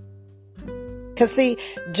 Because see,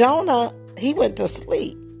 Jonah, he went to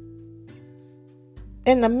sleep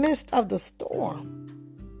in the midst of the storm.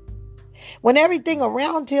 When everything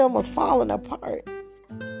around him was falling apart,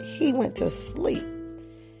 he went to sleep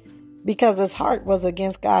because his heart was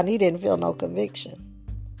against God and he didn't feel no conviction.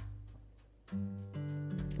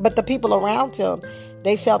 But the people around him,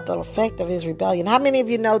 they felt the effect of his rebellion. How many of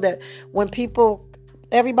you know that when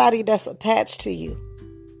everybody that's attached to you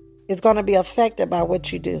is going to be affected by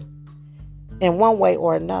what you do in one way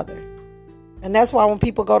or another? And that's why when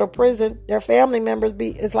people go to prison, their family members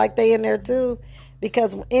it's like they in there too,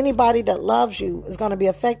 because anybody that loves you is going to be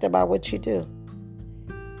affected by what you do.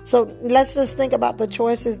 So let's just think about the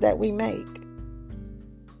choices that we make.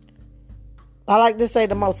 I like to say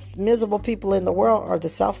the most miserable people in the world are the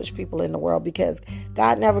selfish people in the world, because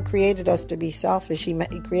God never created us to be selfish. He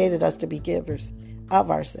created us to be givers of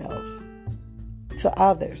ourselves to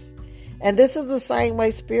others. And this is the same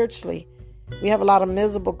way spiritually. We have a lot of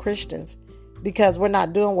miserable Christians because we're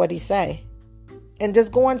not doing what he say. And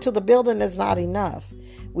just going to the building is not enough.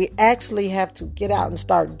 We actually have to get out and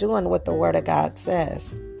start doing what the word of God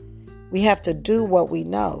says. We have to do what we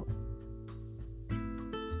know.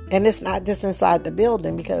 And it's not just inside the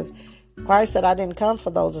building, because Christ said, I didn't come for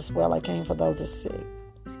those as well. I came for those as sick.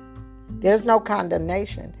 There's no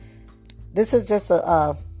condemnation. This is just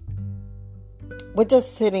we're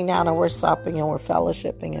just sitting down and we're supping and we're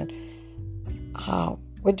fellowshipping and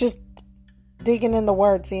we're just digging in the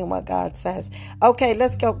word, seeing what God says. Okay,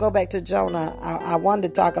 let's go back to Jonah. I wanted to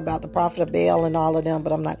talk about the prophet of Baal and all of them,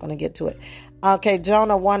 but I'm not going to get to it. Okay,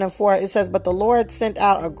 Jonah 1:4, it says, but the Lord sent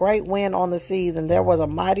out a great wind on the seas, and there was a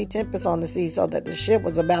mighty tempest on the sea, so that the ship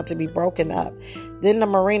was about to be broken up. Then the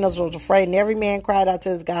mariners were afraid, and every man cried out to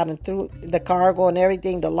his God and threw the cargo and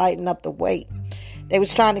everything to lighten up the weight. They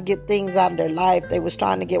was trying to get things out of their life. They was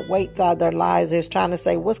trying to get weights out of their lives. They was trying to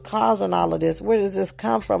say, what's causing all of this? Where does this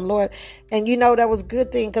come from, Lord? And that was a good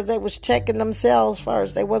thing, because they was checking themselves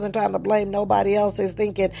first. They wasn't trying to blame nobody else. They was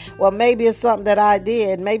thinking, well, maybe it's something that I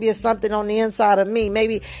did. Maybe it's something on the inside of me.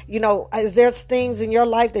 Maybe, is there things in your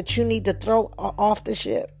life that you need to throw off the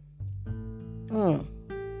ship?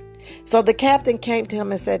 So the captain came to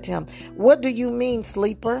him and said to him, what do you mean,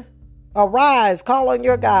 sleeper? Arise, call on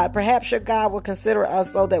your God. Perhaps your God will consider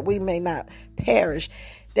us so that we may not perish.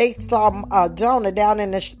 They saw Jonah down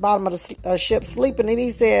in the bottom of the ship sleeping, and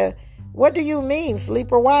he said, what do you mean,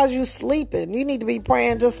 sleeper? Why are you sleeping? You need to be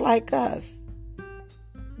praying just like us.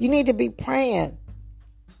 You need to be praying.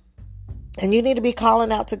 And you need to be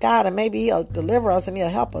calling out to God, and maybe he'll deliver us and he'll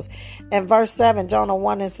help us. And verse 7, Jonah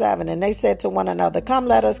 1:7, and they said to one another, come,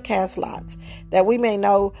 let us cast lots, that we may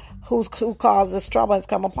know who caused this trouble has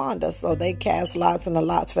come upon us. So they cast lots, and the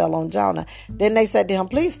lots fell on Jonah. Then they said to him,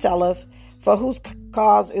 please tell us, for whose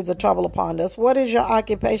cause is a trouble upon us. What is your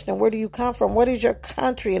occupation and where do you come from? What is your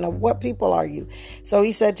country and of what people are you? So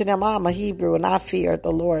he said to them, I'm a Hebrew and I fear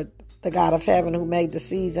the Lord, the God of heaven who made the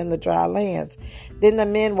seas and the dry lands. Then the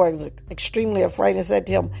men were extremely afraid and said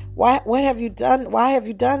to him, what have you done? Why have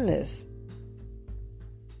you done this?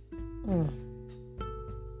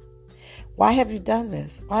 Why have you done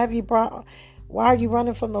this? Why are you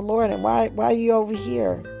running from the Lord and why are you over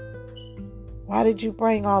here? Why did you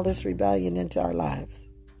bring all this rebellion into our lives?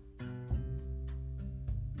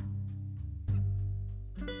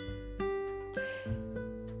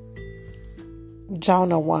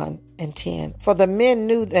 Jonah 1:10. For the men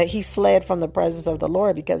knew that he fled from the presence of the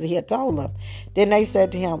Lord because he had told them. Then they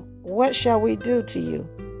said to him, what shall we do to you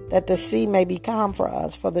that the sea may be calm for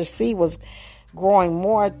us? For the sea was growing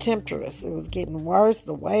more tempestuous. It was getting worse.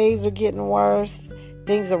 The waves were getting worse.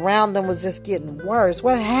 Things around them was just getting worse.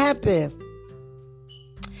 What happened?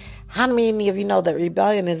 How many of you know that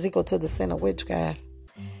rebellion is equal to the sin of witchcraft?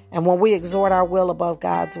 And when we exhort our will above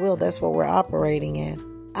God's will, that's what we're operating in.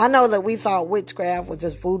 I know that we thought witchcraft was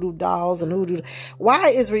just voodoo dolls and hoodoo. Why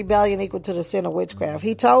is rebellion equal to the sin of witchcraft?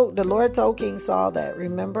 The Lord told King Saul that,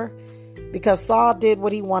 remember? Because Saul did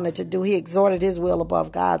what he wanted to do. He exhorted his will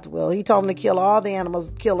above God's will. He told him to kill all the animals,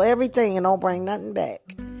 kill everything and don't bring nothing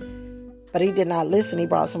back. But he did not listen. He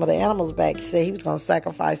brought some of the animals back. He said he was going to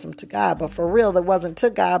sacrifice them to God. But for real, it wasn't to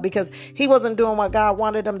God because he wasn't doing what God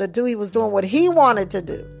wanted him to do. He was doing what he wanted to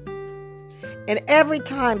do. And every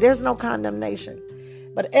time, there's no condemnation.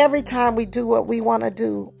 But every time we do what we want to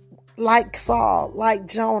do, like Saul, like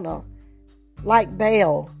Jonah, like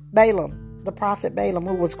Balaam, the prophet Balaam,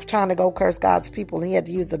 who was trying to go curse God's people, and he had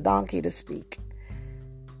to use the donkey to speak.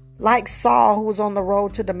 Like Saul, who was on the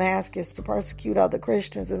road to Damascus to persecute other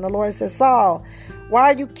Christians. And the Lord said, Saul,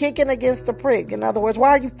 why are you kicking against the prick? In other words, why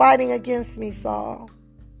are you fighting against me, Saul?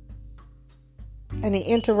 And he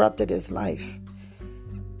interrupted his life.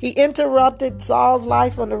 He interrupted Saul's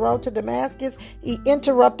life on the road to Damascus. He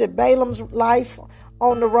interrupted Balaam's life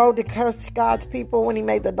on the road to curse God's people when he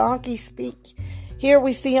made the donkey speak. Here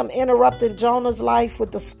we see him interrupting Jonah's life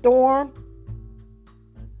with the storm.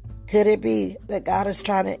 Could it be that God is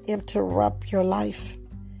trying to interrupt your life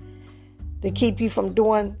to keep you from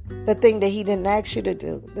doing the thing that he didn't ask you to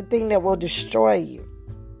do, the thing that will destroy you?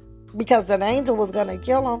 Because the angel was going to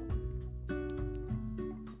kill him.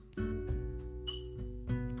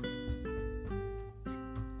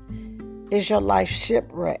 Is your life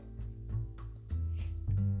shipwrecked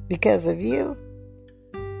because of you?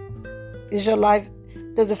 Is your life,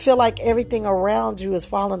 does it feel like everything around you is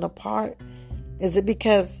falling apart? Is it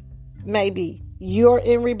because maybe you're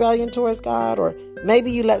in rebellion towards God, or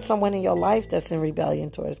maybe you let someone in your life that's in rebellion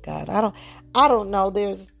towards God? I don't know.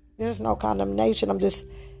 There's no condemnation. I'm just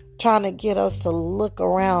trying to get us to look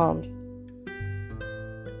around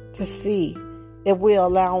to see if we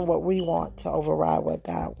allow what we want to override what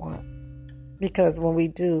God wants. Because when we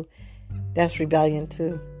do, that's rebellion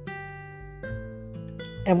too.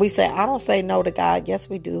 And we say, I don't say no to God. Yes,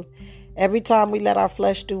 we do. Every time we let our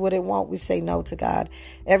flesh do what it wants, we say no to God.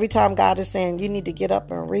 Every time God is saying, you need to get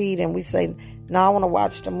up and read, and we say, no, I want to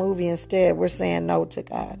watch the movie instead, we're saying no to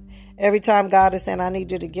God. Every time God is saying, I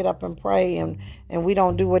need you to get up and pray, and we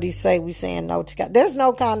don't do what he say, we saying no to God. There's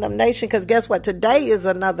no condemnation, because guess what? Today is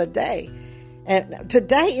another day. And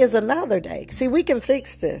today is another day. See, we can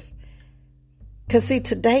fix this. Because, see,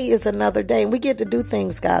 today is another day, and we get to do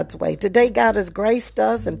things God's way. Today, God has graced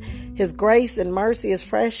us, and his grace and mercy is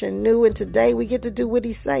fresh and new, and today we get to do what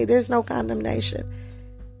he say. There's no condemnation.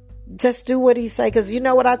 Just do what he say, because you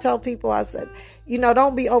know what I tell people? I said,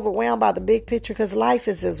 don't be overwhelmed by the big picture, because life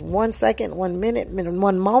is just 1 second, 1 minute, and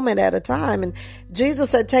 1 moment at a time. And Jesus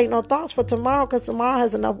said, take no thoughts for tomorrow, because tomorrow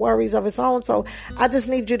has enough worries of its own. So I just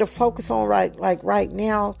need you to focus on right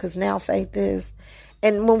now, because now faith is.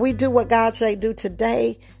 And when we do what God say do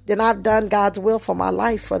today, then I've done God's will for my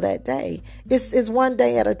life for that day. It's one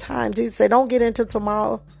day at a time. Jesus said, don't get into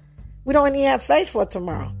tomorrow. We don't even have faith for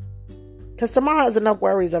tomorrow. Because tomorrow has enough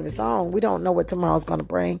worries of its own. We don't know what tomorrow's going to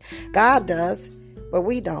bring. God does, but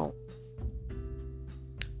we don't.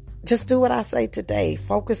 Just do what I say today.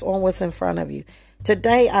 Focus on what's in front of you.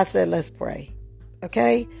 Today, I said, let's pray.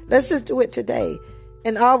 Okay? Let's just do it today.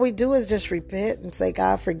 And all we do is just repent and say,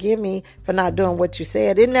 God, forgive me for not doing what you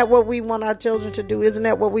said. Isn't that what we want our children to do? Isn't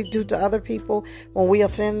that what we do to other people when we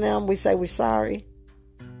offend them? We say we're sorry.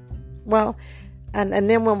 Well, and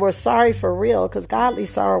then when we're sorry for real, because godly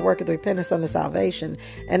sorrow worketh repentance unto salvation.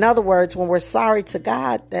 In other words, when we're sorry to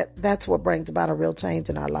God, that's what brings about a real change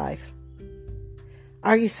in our life.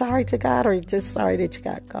 Are you sorry to God, or are you just sorry that you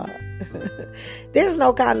got caught? There's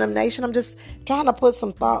no condemnation. I'm just trying to put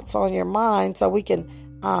some thoughts on your mind so we can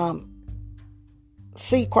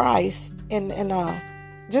see Christ and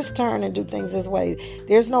just turn and do things His way.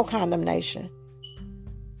 There's no condemnation.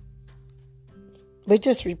 We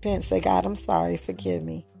just repent. Say, God, I'm sorry. Forgive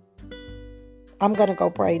me. I'm going to go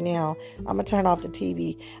pray now. I'm going to turn off the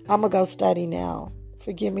TV. I'm going to go study now.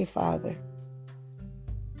 Forgive me, Father.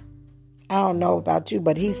 I don't know about you,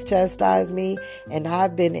 but He's chastised me, and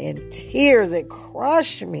I've been in tears. It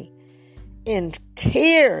crushed me in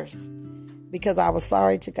tears because I was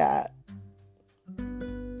sorry to God.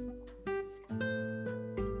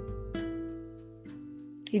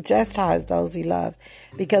 He chastised those He loved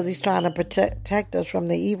because He's trying to protect us from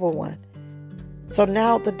the evil one. So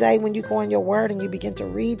now the day when you go in your word and you begin to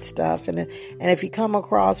read stuff, and if you come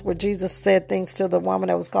across where Jesus said things to the woman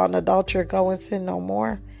that was caught in adultery, go and sin no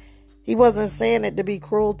more. He wasn't saying it to be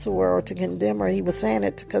cruel to her or to condemn her. He was saying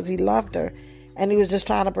it because He loved her, and He was just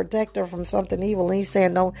trying to protect her from something evil. And He's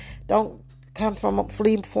saying, don't come from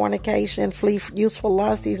flee fornication, flee useful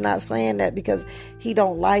lust. He's not saying that because He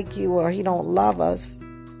don't like you or He don't love us.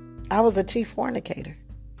 I was a chief fornicator.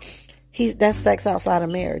 That's sex outside of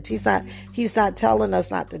marriage. He's not telling us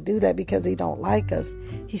not to do that because He don't like us.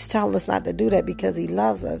 He's telling us not to do that because He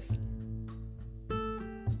loves us.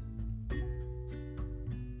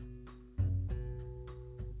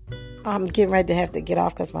 I'm getting ready to have to get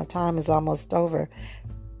off because my time is almost over.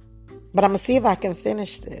 But I'm going to see if I can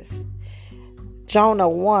finish this. Jonah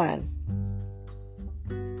 1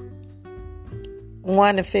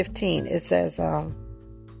 and 15. It says,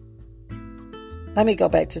 let me go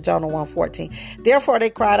back to Jonah 1:14. Therefore they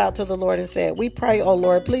cried out to the Lord and said, we pray, O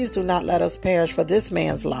Lord, please do not let us perish for this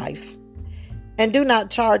man's life. And do not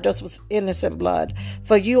charge us with innocent blood.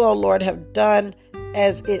 For you, O Lord, have done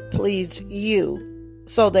as it pleased you.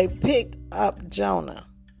 So they picked up Jonah.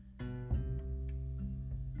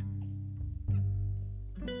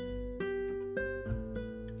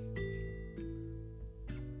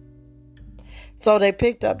 So they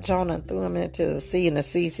picked up Jonah and threw him into the sea, and the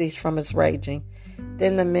sea ceased from its raging.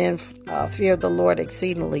 Then the men feared the Lord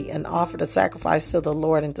exceedingly and offered a sacrifice to the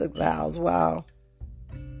Lord and took vows. Wow.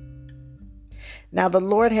 Now the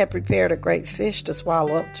Lord had prepared a great fish to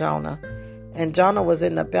swallow up Jonah. And Jonah was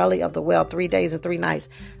in the belly of the whale 3 days and 3 nights.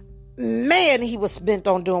 Man, he was bent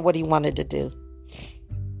on doing what he wanted to do.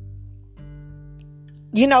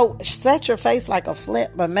 You know, set your face like a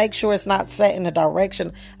flint, but make sure it's not set in a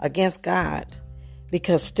direction against God.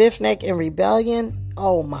 Because stiff-neck and rebellion,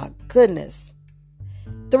 oh my goodness.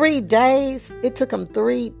 3 days, it took him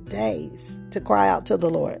 3 days to cry out to the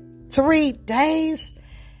Lord. 3 days?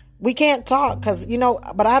 We can't talk because,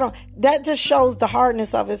 but that just shows the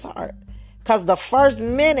hardness of his heart. Because the first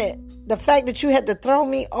minute, the fact that you had to throw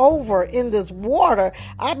me over in this water,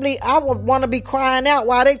 I believe I would want to be crying out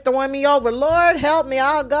while they throwing me over. Lord, help me,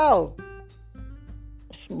 I'll go.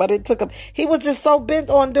 But it took him. He was just so bent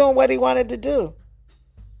on doing what he wanted to do.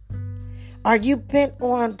 Are you bent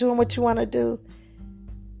on doing what you want to do?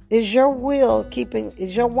 Is your want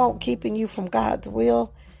keeping you from God's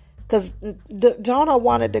will? Because Jonah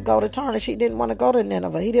wanted to go to Tarshish. He didn't want to go to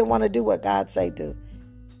Nineveh. He didn't want to do what God said do.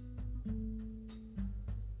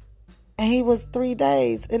 And he was 3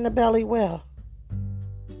 days in the belly well.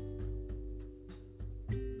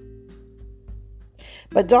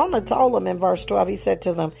 But Jonah told them in verse 12, he said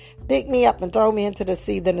to them, pick me up and throw me into the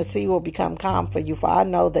sea, then the sea will become calm for you, for I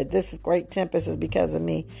know that this great tempest is because of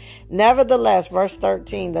me. Nevertheless, verse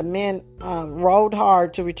 13, the men rowed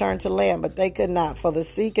hard to return to land, but they could not, for the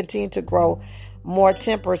sea continued to grow more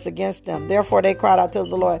tempestuous against them. Therefore they cried out to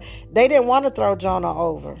the Lord. They didn't want to throw Jonah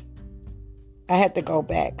over. I had to go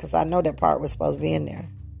back because I know that part was supposed to be in there.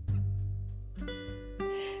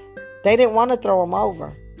 They didn't want to throw him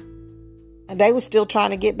over. And they were still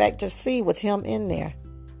trying to get back to sea with him in there.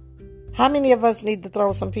 How many of us need to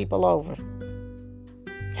throw some people over?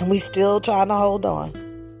 And we still trying to hold on.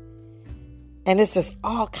 And it's just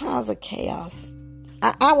all kinds of chaos.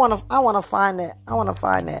 I want to find that. I want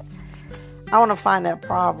to find that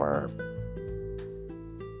proverb.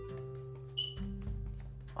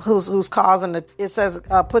 Who's causing it says,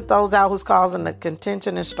 put those out who's causing the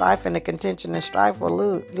contention and strife, and the contention and strife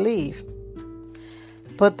will leave.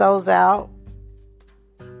 Put those out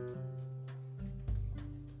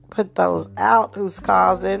who's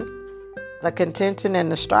causing the contention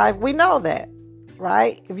and the strife. We know that,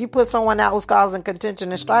 right? If you put someone out who's causing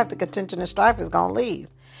contention and strife, the contention and strife is going to leave.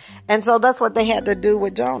 And so that's what they had to do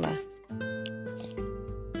with Jonah.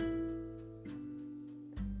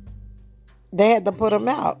 They had to put him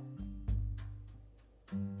out.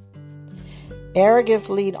 Arrogance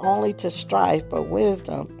lead only to strife, but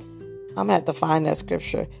wisdom. I'm going to have to find that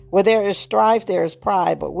scripture. Where there is strife, there is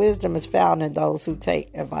pride, but wisdom is found in those who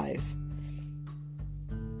take advice.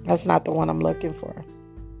 That's not the one I'm looking for.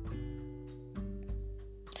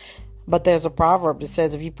 But there's a proverb that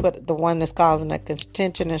says if you put the one that's causing the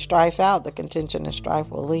contention and strife out, the contention and strife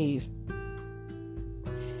will leave.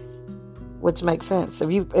 Which makes sense.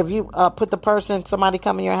 If you put the person, somebody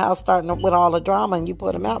come in your house starting with all the drama and you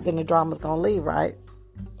put them out, then the drama's going to leave, right?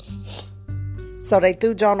 So they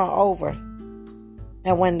threw Jonah over.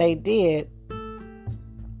 And when they did,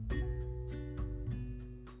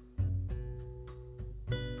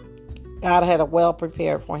 God had a well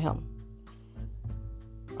prepared for him.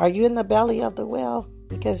 Are you in the belly of the well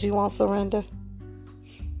because you won't surrender?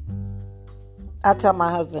 I tell my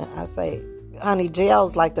husband, I say, honey,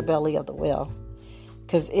 jail's like the belly of the well.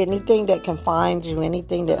 Because anything that confines you,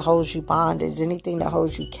 anything that holds you bondage, anything that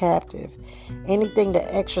holds you captive, anything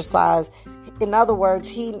that exercise, in other words,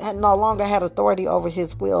 he no longer had authority over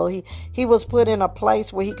his will. He was put in a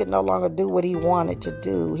place where he could no longer do what he wanted to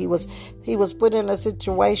do. He was put in a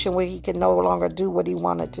situation where he could no longer do what he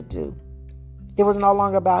wanted to do. It was no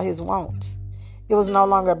longer about his wants. It was no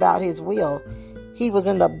longer about his will. He was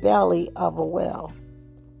in the belly of a well.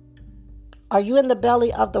 Are you in the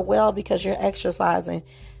belly of the well because you're exercising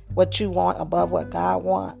what you want above what God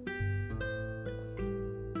wants?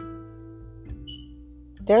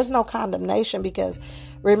 There's no condemnation because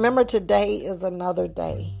remember, today is another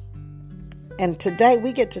day. And today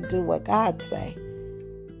we get to do what God say.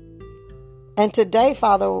 And today,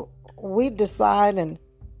 Father, we decide and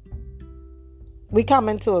we come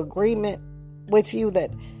into agreement with you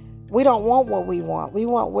that we don't want what we want. We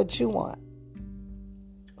want what you want.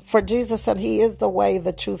 For Jesus said he is the way,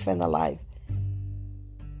 the truth, and the life.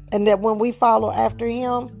 And that when we follow after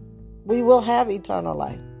him, we will have eternal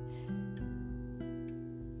life.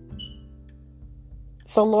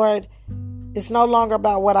 So, Lord, it's no longer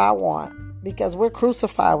about what I want because we're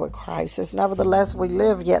crucified with Christ. It's nevertheless we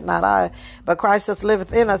live, yet not I, but Christ just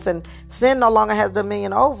liveth in us. And sin no longer has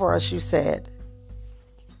dominion over us, you said.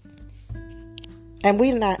 And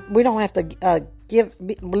we don't have to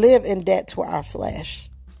live in debt to our flesh.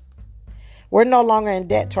 We're no longer in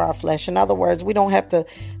debt to our flesh. In other words, we don't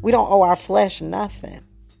owe our flesh nothing.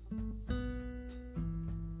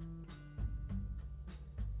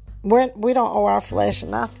 We don't owe our flesh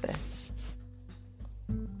nothing.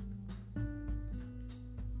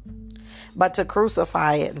 But to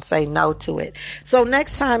crucify it and say no to it. So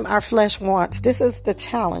next time our flesh wants, this is the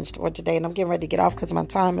challenge for today, and I'm getting ready to get off because my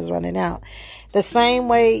time is running out. The same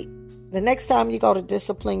way, the next time you go to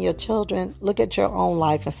discipline your children, look at your own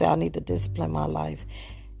life and say, I need to discipline my life.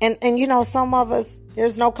 And you know, some of us,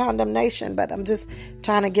 there's no condemnation, but I'm just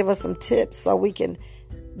trying to give us some tips so we can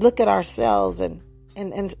look at ourselves and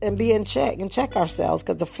be in check and check ourselves,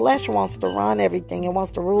 because the flesh wants to run everything. It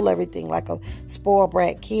wants to rule everything like a spoiled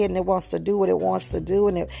brat kid, and it wants to do what it wants to do,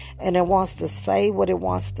 and it wants to say what it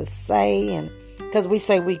wants to say. And because we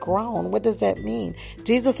say we grown, what does that mean?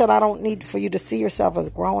 Jesus said, I don't need for you to see yourself as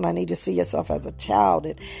grown. I need you to see yourself as a child.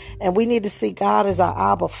 And we need to see God as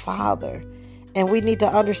our Abba Father. And we need to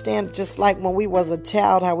understand, just like when we was a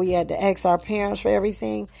child, how we had to ask our parents for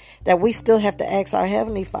everything, that we still have to ask our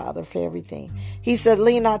Heavenly Father for everything. He said,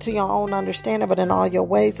 lean not to your own understanding, but in all your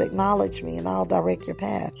ways acknowledge me and I'll direct your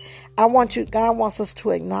path. God wants us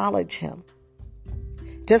to acknowledge him.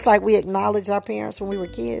 Just like we acknowledge our parents when we were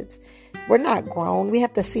kids. We're not grown. We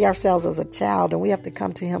have to see ourselves as a child, and we have to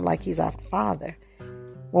come to him like he's our father.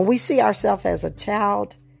 When we see ourselves as a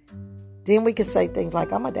child, then we can say things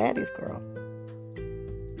like, I'm a daddy's girl.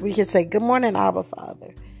 We can say, good morning, Abba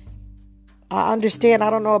Father. I understand, I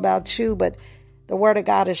don't know about you, but the word of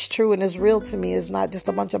God is true and is real to me. It's not just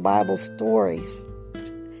a bunch of Bible stories.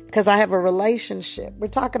 Because I have a relationship. We're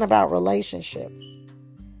talking about relationship.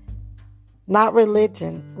 Not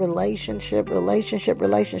religion. Relationship.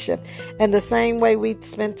 And the same way we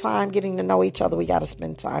spend time getting to know each other, we got to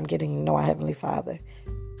spend time getting to know our Heavenly Father.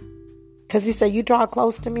 Because he said, you draw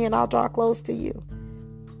close to me and I'll draw close to you.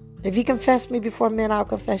 If you confess me before men, I'll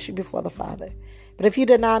confess you before the Father. But if you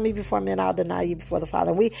deny me before men, I'll deny you before the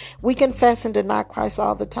Father. We confess and deny Christ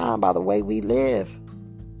all the time by the way we live.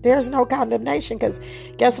 There's no condemnation, because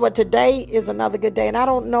guess what? Today is another good day. And I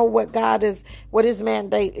don't know what his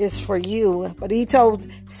mandate is for you. But he told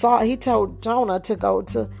Jonah to go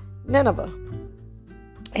to Nineveh.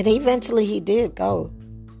 And eventually he did go.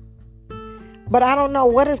 But I don't know,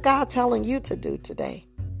 what is God telling you to do today?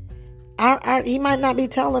 He might not be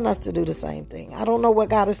telling us to do the same thing. I don't know what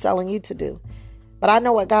God is telling you to do. But I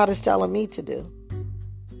know what God is telling me to do.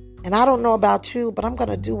 And I don't know about you, but I'm going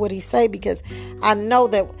to do what he say, because I know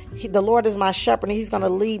that the Lord is my shepherd, and he's going to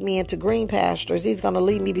lead me into green pastures. He's going to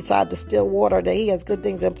lead me beside the still water, that he has good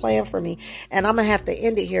things in plan for me. And I'm going to have to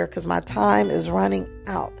end it here because my time is running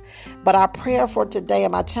out. But our prayer for today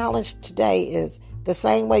and my challenge today is the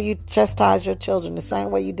same way you chastise your children, the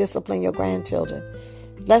same way you discipline your grandchildren.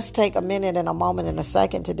 Let's take a minute and a moment and a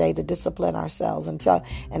second today to discipline ourselves. And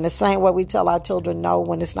the same way we tell our children no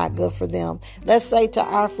when it's not good for them. Let's say to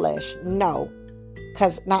our flesh, no.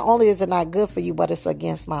 Because not only is it not good for you, but it's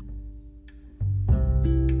against my